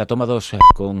cine, la toma 2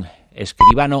 con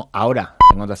Escribano. Ahora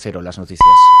en Onda Cero, las noticias.